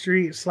 Jump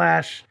Street /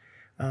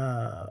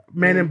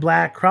 Men in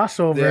Black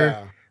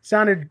crossover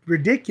sounded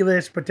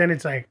ridiculous, but then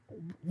it's like,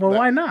 well,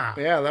 why not?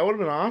 Yeah, that would have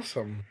been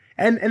awesome.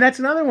 And that's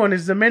another one,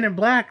 is the Men in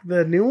Black,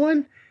 the new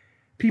one.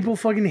 People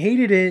fucking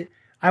hated it.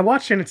 I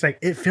watched it and it's like,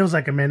 it feels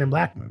like a Men in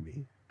Black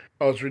movie.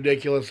 Oh, it's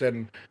ridiculous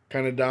and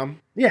kind of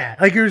dumb. Yeah,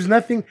 like there's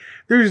nothing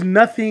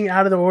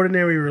out of the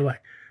ordinary. We're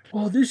like,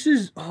 this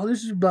is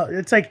about.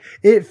 It's like,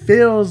 it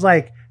feels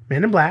like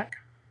Men in Black,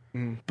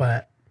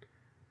 but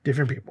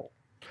different people.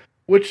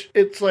 Which,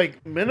 it's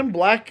like Men in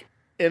Black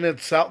in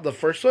itself. The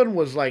first one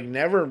was like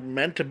never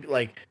meant to be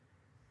like.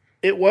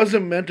 It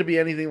wasn't meant to be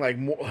anything like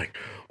more like,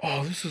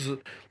 oh, this is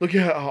look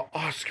at how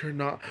Oscar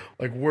not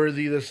like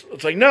worthy this.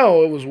 It's like,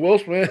 no, it was Will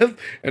Smith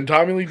and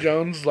Tommy Lee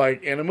Jones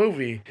like in a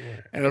movie,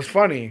 and it was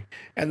funny.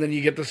 And then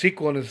you get the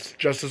sequel and it's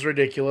just as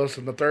ridiculous,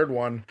 and the third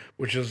one,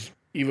 which is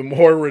even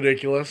more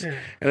ridiculous. And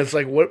it's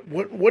like, what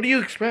do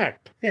you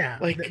expect? Yeah,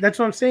 like that's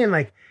what I'm saying.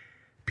 Like,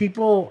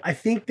 people, I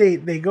think they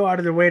go out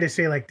of their way to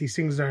say like these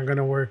things aren't going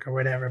to work or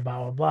whatever,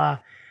 blah blah blah.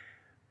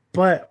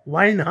 But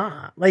why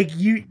not? Like,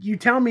 you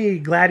tell me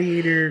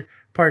Gladiator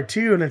Part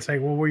 2, and it's like,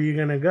 well, where are you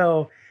gonna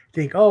go?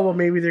 Think, oh, well,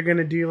 maybe they're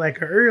gonna do like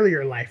an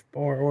earlier life,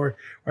 or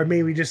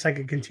maybe just like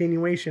a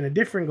continuation, a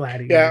different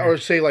Gladiator. Yeah, or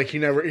say like he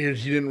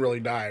didn't really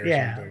die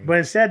or something. But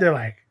instead they're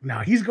like, no,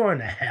 he's going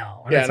to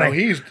hell. And yeah, it's no,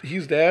 like,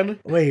 he's dead.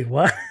 Wait,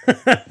 what?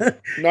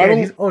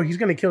 He's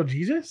gonna kill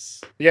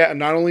Jesus? Yeah, and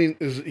not only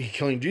is he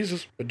killing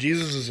Jesus, but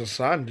Jesus is his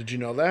son. Did you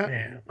know that?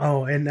 Yeah.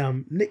 Oh,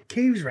 and Nick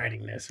Cave's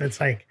writing this. It's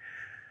like,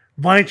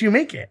 why didn't you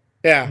make it?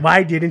 Yeah.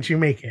 Why didn't you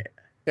make it?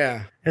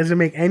 Yeah. It doesn't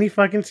make any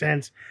fucking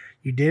sense.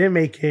 You didn't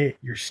make it.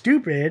 You're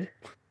stupid.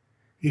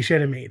 You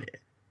should have made it.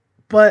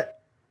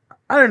 But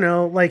I don't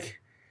know. Like,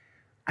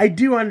 I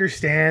do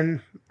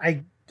understand.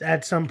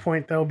 At some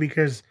point though,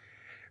 because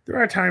there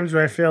are times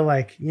where I feel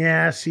like,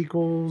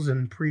 sequels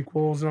and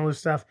prequels and all this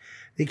stuff,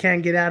 they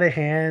can't get out of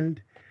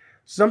hand.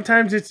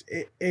 Sometimes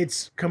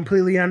it's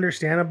completely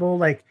understandable.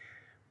 Like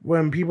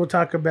when people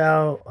talk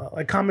about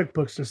like comic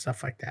books and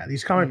stuff like that,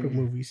 these comic book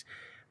movies.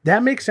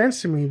 That makes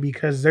sense to me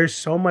because there's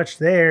so much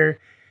there.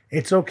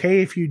 It's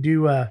okay if you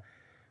do a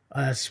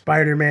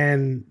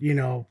Spider-Man,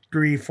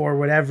 3, 4,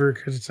 whatever,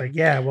 because it's like,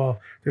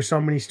 there's so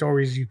many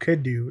stories you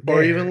could do there.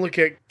 Or even look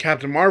at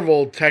Captain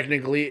Marvel.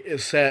 Technically,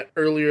 is set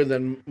earlier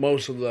than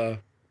most of the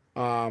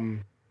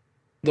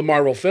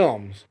Marvel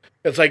films.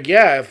 It's like,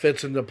 it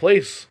fits into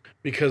place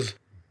because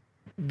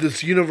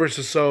this universe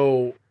is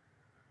so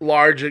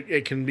large.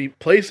 It can be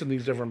placed in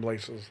these different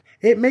places.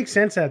 It makes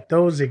sense that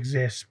those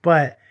exist,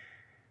 but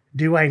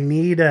do I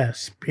need a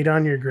Spit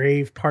on Your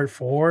Grave Part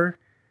 4?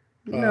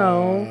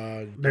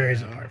 No. There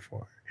is a Part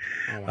 4.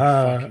 Oh my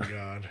fucking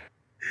God.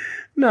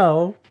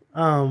 No.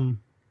 And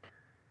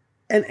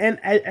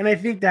I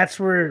think that's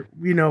where,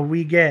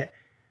 we get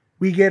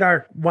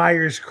our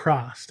wires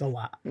crossed a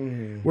lot.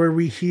 Where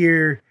we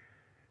hear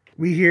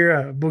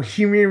a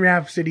Bohemian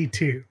Rhapsody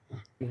 2.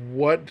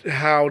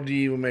 How do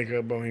you make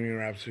a Bohemian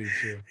Rhapsody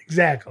 2?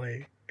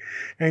 Exactly.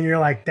 And you're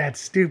like, that's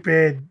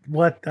stupid.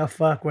 What the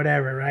fuck,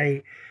 whatever,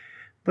 right?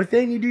 But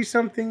then you do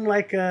something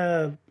like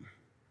a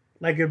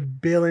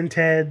Bill and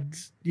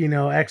Ted's,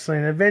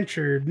 Excellent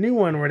Adventure, new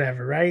one, or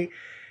whatever, right?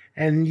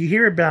 And you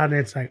hear about it,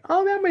 it's like,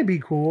 oh, that might be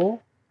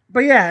cool.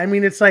 But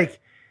it's like,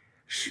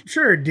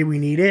 sure, do we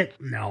need it?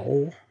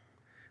 No.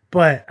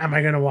 But am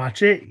I going to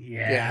watch it?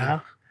 Yeah.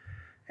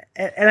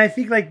 And I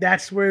think like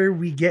that's where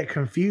we get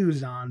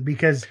confused on,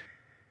 because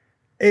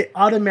it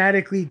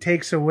automatically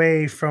takes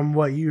away from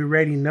what you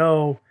already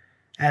know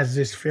as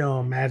this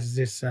film, as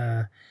this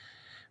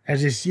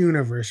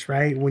universe,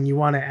 right? When you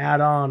want to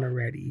add on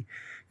already,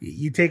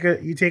 you take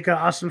an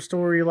awesome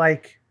story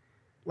like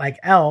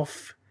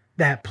Elf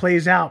that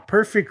plays out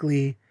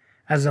perfectly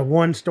as a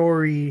one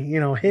story,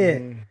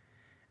 hit,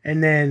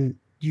 and then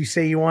you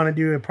say you want to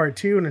do a part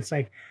 2, and it's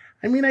like,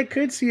 I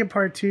could see a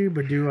part 2,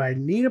 but do I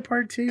need a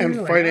part 2?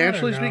 And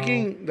financially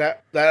speaking,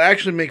 that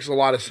actually makes a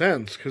lot of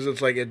sense because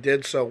it's like it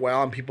did so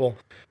well, and people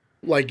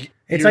like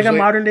It's like a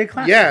modern day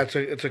classic. Yeah,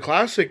 it's a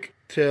classic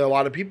to a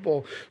lot of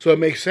people, so it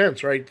makes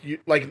sense, right?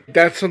 Like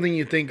that's something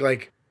you think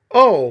like,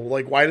 oh,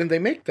 like why didn't they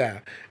make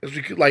that? It's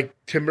because, like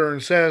Tim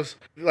Burton says,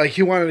 like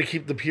he wanted to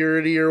keep the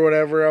purity or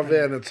whatever of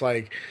it, and it's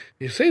like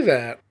you say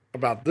that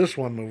about this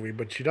one movie,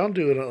 but you don't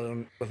do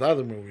it with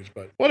other movies.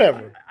 But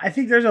whatever. I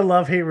think there's a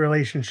love-hate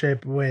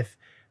relationship with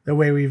the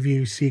way we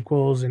view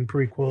sequels and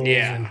prequels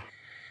and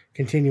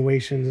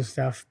continuations and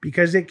stuff,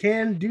 because it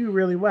can do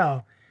really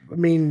well. I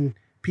mean,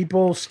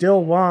 people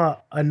still want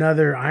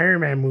another Iron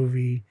Man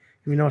movie,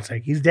 even though it's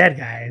like, he's dead,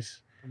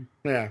 guys.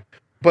 Yeah.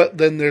 But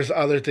then there's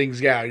other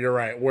things, yeah, you're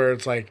right, where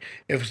it's like,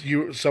 if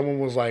someone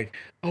was like,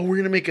 oh, we're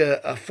going to make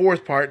a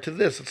fourth part to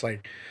this, it's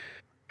like,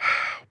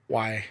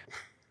 why?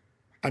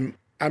 I'm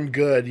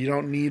good. You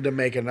don't need to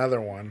make another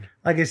one.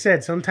 Like I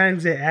said,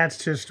 sometimes it adds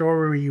to a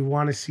story where you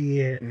want to see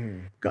it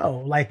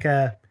go, like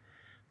a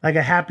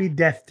Happy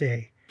Death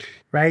Day,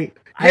 right?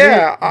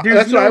 Yeah,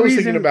 that's what I was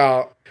thinking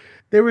about.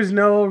 There was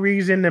no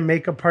reason to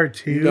make a part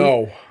 2.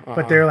 No.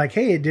 But they're like,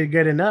 hey, it did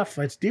good enough.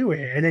 Let's do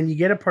it. And then you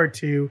get a part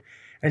 2,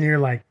 and you're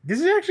like, this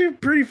is actually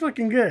pretty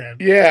fucking good.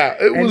 Yeah,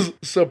 it was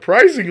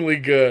surprisingly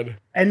good.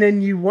 And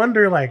then you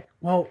wonder, like,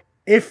 well,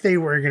 if they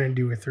were going to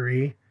do a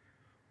 3,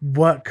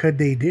 what could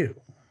they do?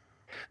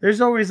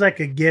 There's always like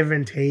a give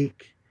and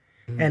take.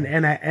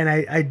 And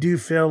I do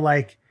feel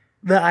like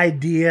the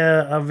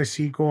idea of a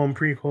sequel and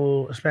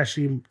prequel,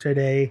 especially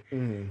today,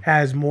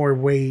 has more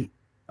weight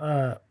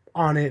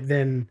on it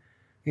than,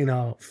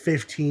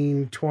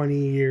 15, 20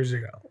 years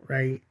ago,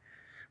 right?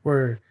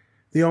 Where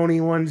the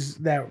only ones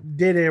that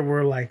did it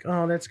were like,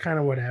 oh, that's kind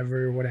of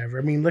whatever.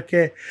 I mean, look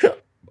at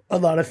a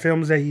lot of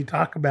films that you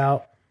talk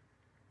about,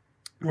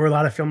 or a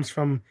lot of films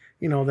from,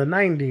 the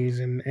 90s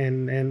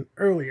and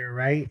earlier,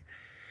 right?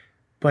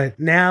 But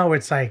now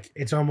it's like,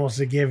 it's almost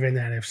a given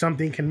that if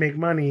something can make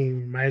money,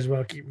 you might as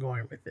well keep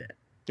going with it.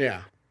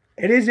 Yeah.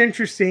 It is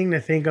interesting to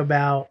think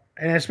about,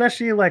 and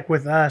especially like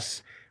with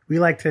us, we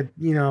like to,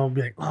 be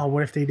like, oh,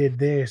 what if they did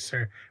this?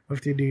 Or what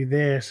if they do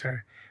this?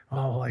 Or,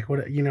 oh, like,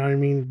 what, you know what I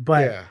mean?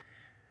 But,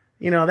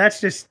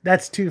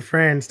 that's two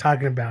friends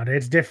talking about it.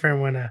 It's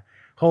different when a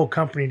whole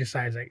company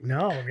decides like,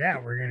 no, yeah,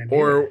 we're going to do it.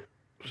 Or,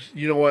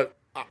 you know what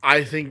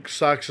I think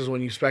sucks is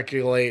when you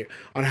speculate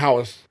on how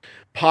a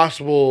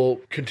possible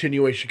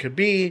continuation could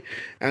be,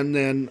 and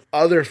then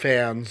other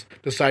fans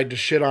decide to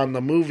shit on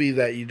the movie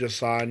that you just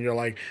saw, and you're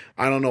like,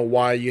 I don't know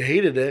why you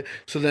hated it.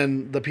 So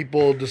then the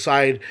people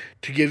decide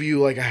to give you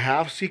like a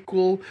half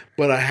sequel,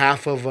 but a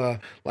half of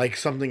like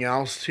something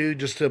else too,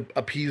 just to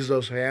appease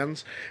those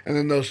fans. And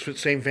then those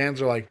same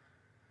fans are like,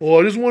 well,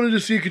 I just wanted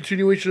to see a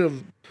continuation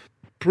of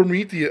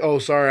Prometheus. Oh,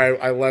 sorry,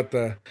 I let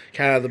the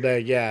cat out of the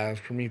bag. Yeah, it's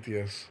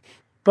Prometheus.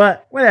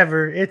 But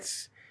whatever,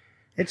 it's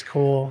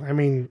cool. I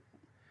mean,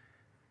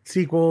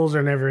 sequels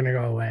are never going to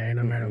go away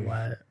no matter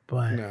what.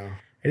 But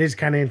it is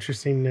kind of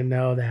interesting to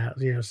know that,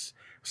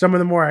 some of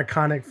the more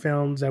iconic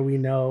films that we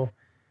know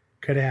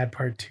could have had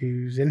part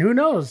 2s. And who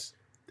knows?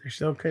 There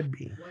still could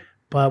be.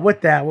 But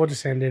with that, we'll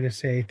just end it and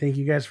say thank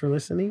you guys for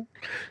listening.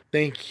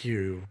 Thank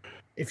you.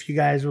 If you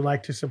guys would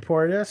like to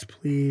support us,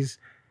 please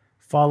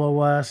follow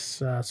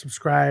us,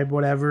 subscribe,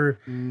 whatever,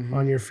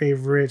 on your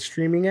favorite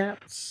streaming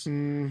apps.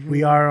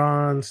 We are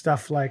on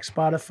stuff like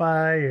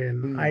Spotify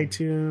and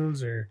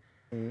iTunes, or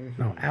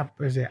no,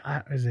 is it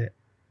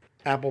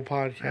Apple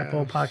Podcasts?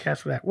 Apple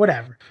Podcasts,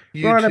 whatever.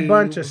 YouTube. We're on a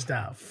bunch of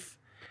stuff.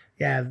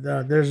 Yeah,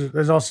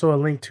 there's also a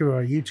link to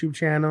our YouTube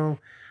channel.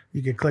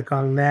 You can click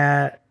on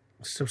that,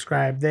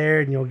 subscribe there,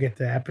 and you'll get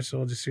the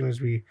episodes as soon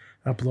as we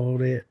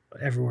upload it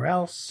everywhere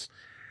else.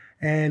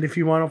 And if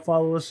you want to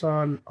follow us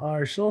on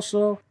our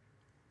social,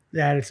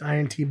 that it's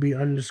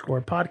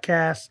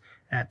INTB_podcast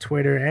at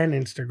Twitter and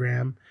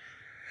Instagram.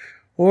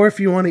 Or if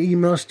you want to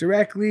email us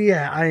directly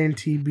at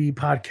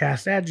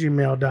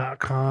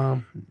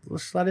intbpodcast@gmail.com,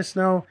 let's let us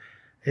know.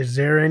 Is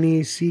there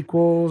any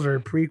sequels or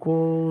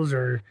prequels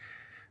or,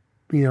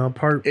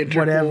 part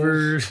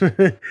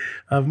whatevers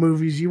of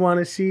movies you want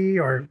to see,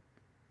 or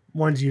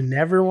ones you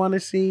never want to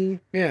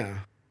see? Yeah.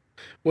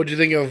 What do you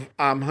think of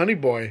Honey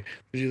Boy?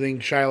 Do you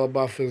think Shia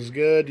LaBeouf is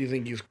good? Do you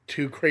think he's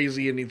too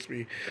crazy and needs to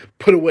be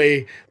put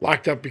away,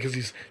 locked up because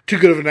he's too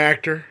good of an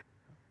actor?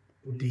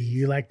 Do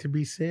you like to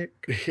be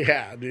sick?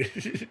 Yeah,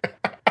 dude.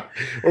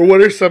 Or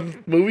what are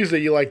some movies that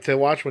you like to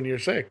watch when you're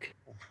sick?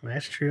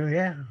 That's true,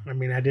 yeah. I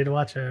mean, I did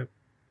watch a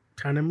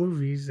ton of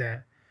movies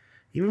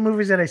even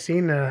movies that I've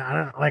seen. I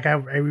don't like. I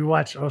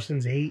rewatched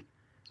Ocean's 8.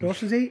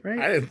 Ocean's 8,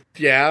 right?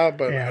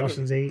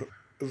 Ocean's 8.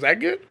 Is that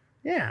good?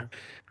 Yeah.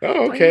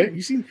 Oh, okay.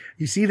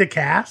 You see the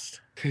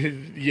cast?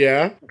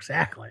 Yeah.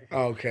 Exactly.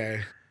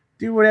 Okay.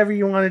 Do whatever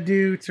you want to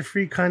do. It's a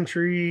free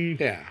country.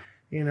 Yeah.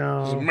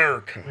 It's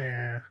America.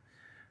 Yeah.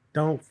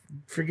 Don't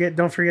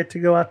forget to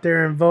go out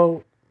there and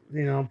vote.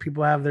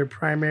 People have their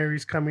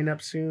primaries coming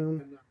up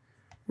soon.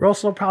 We're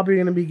also probably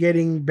going to be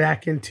getting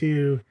back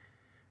into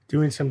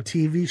doing some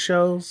TV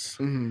shows.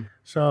 Mm-hmm.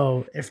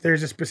 So if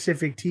there's a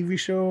specific TV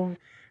show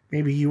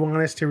maybe you want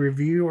us to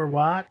review or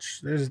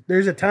watch,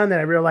 there's a ton that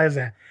I realize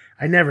that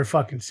I never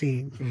fucking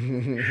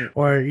seen.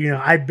 Or,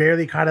 I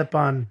barely caught up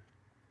on,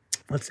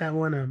 what's that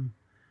one?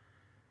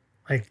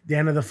 like the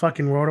end of the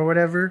fucking world or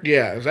whatever.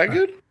 Yeah, is that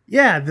good?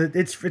 Yeah,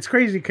 it's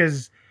crazy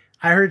because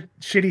I heard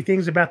shitty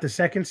things about the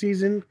second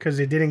season because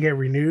it didn't get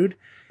renewed.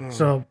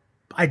 So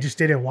I just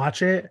didn't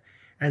watch it.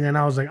 And then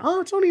I was like,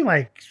 oh, it's only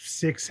like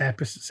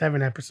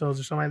 7 episodes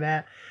or something like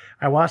that.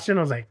 I watched it and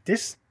I was like,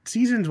 this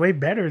season's way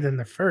better than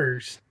the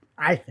first,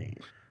 I think.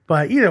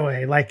 But either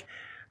way, like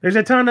there's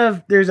a ton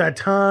of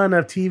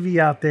TV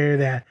out there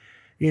that,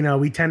 you know,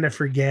 we tend to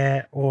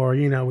forget, or,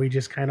 you know, we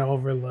just kind of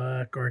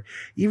overlook, or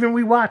even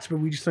we watch, but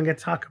we just don't get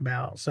to talk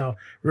about. So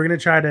we're going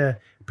to try to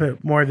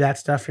put more of that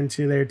stuff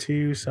into there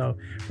too. So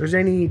if there's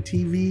any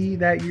TV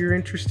that you're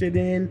interested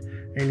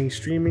in, any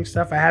streaming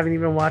stuff, I haven't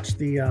even watched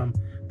the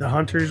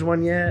Hunters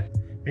one yet.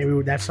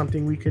 Maybe that's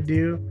something we could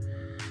do.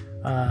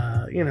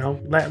 You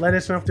know, let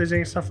us know if there's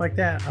any stuff like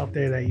that out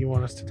there that you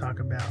want us to talk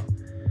about.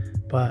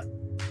 But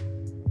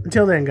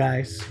until then,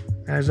 guys,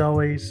 as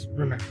always,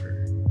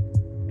 remember,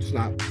 It's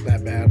not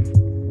that bad.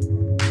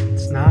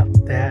 it's not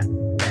that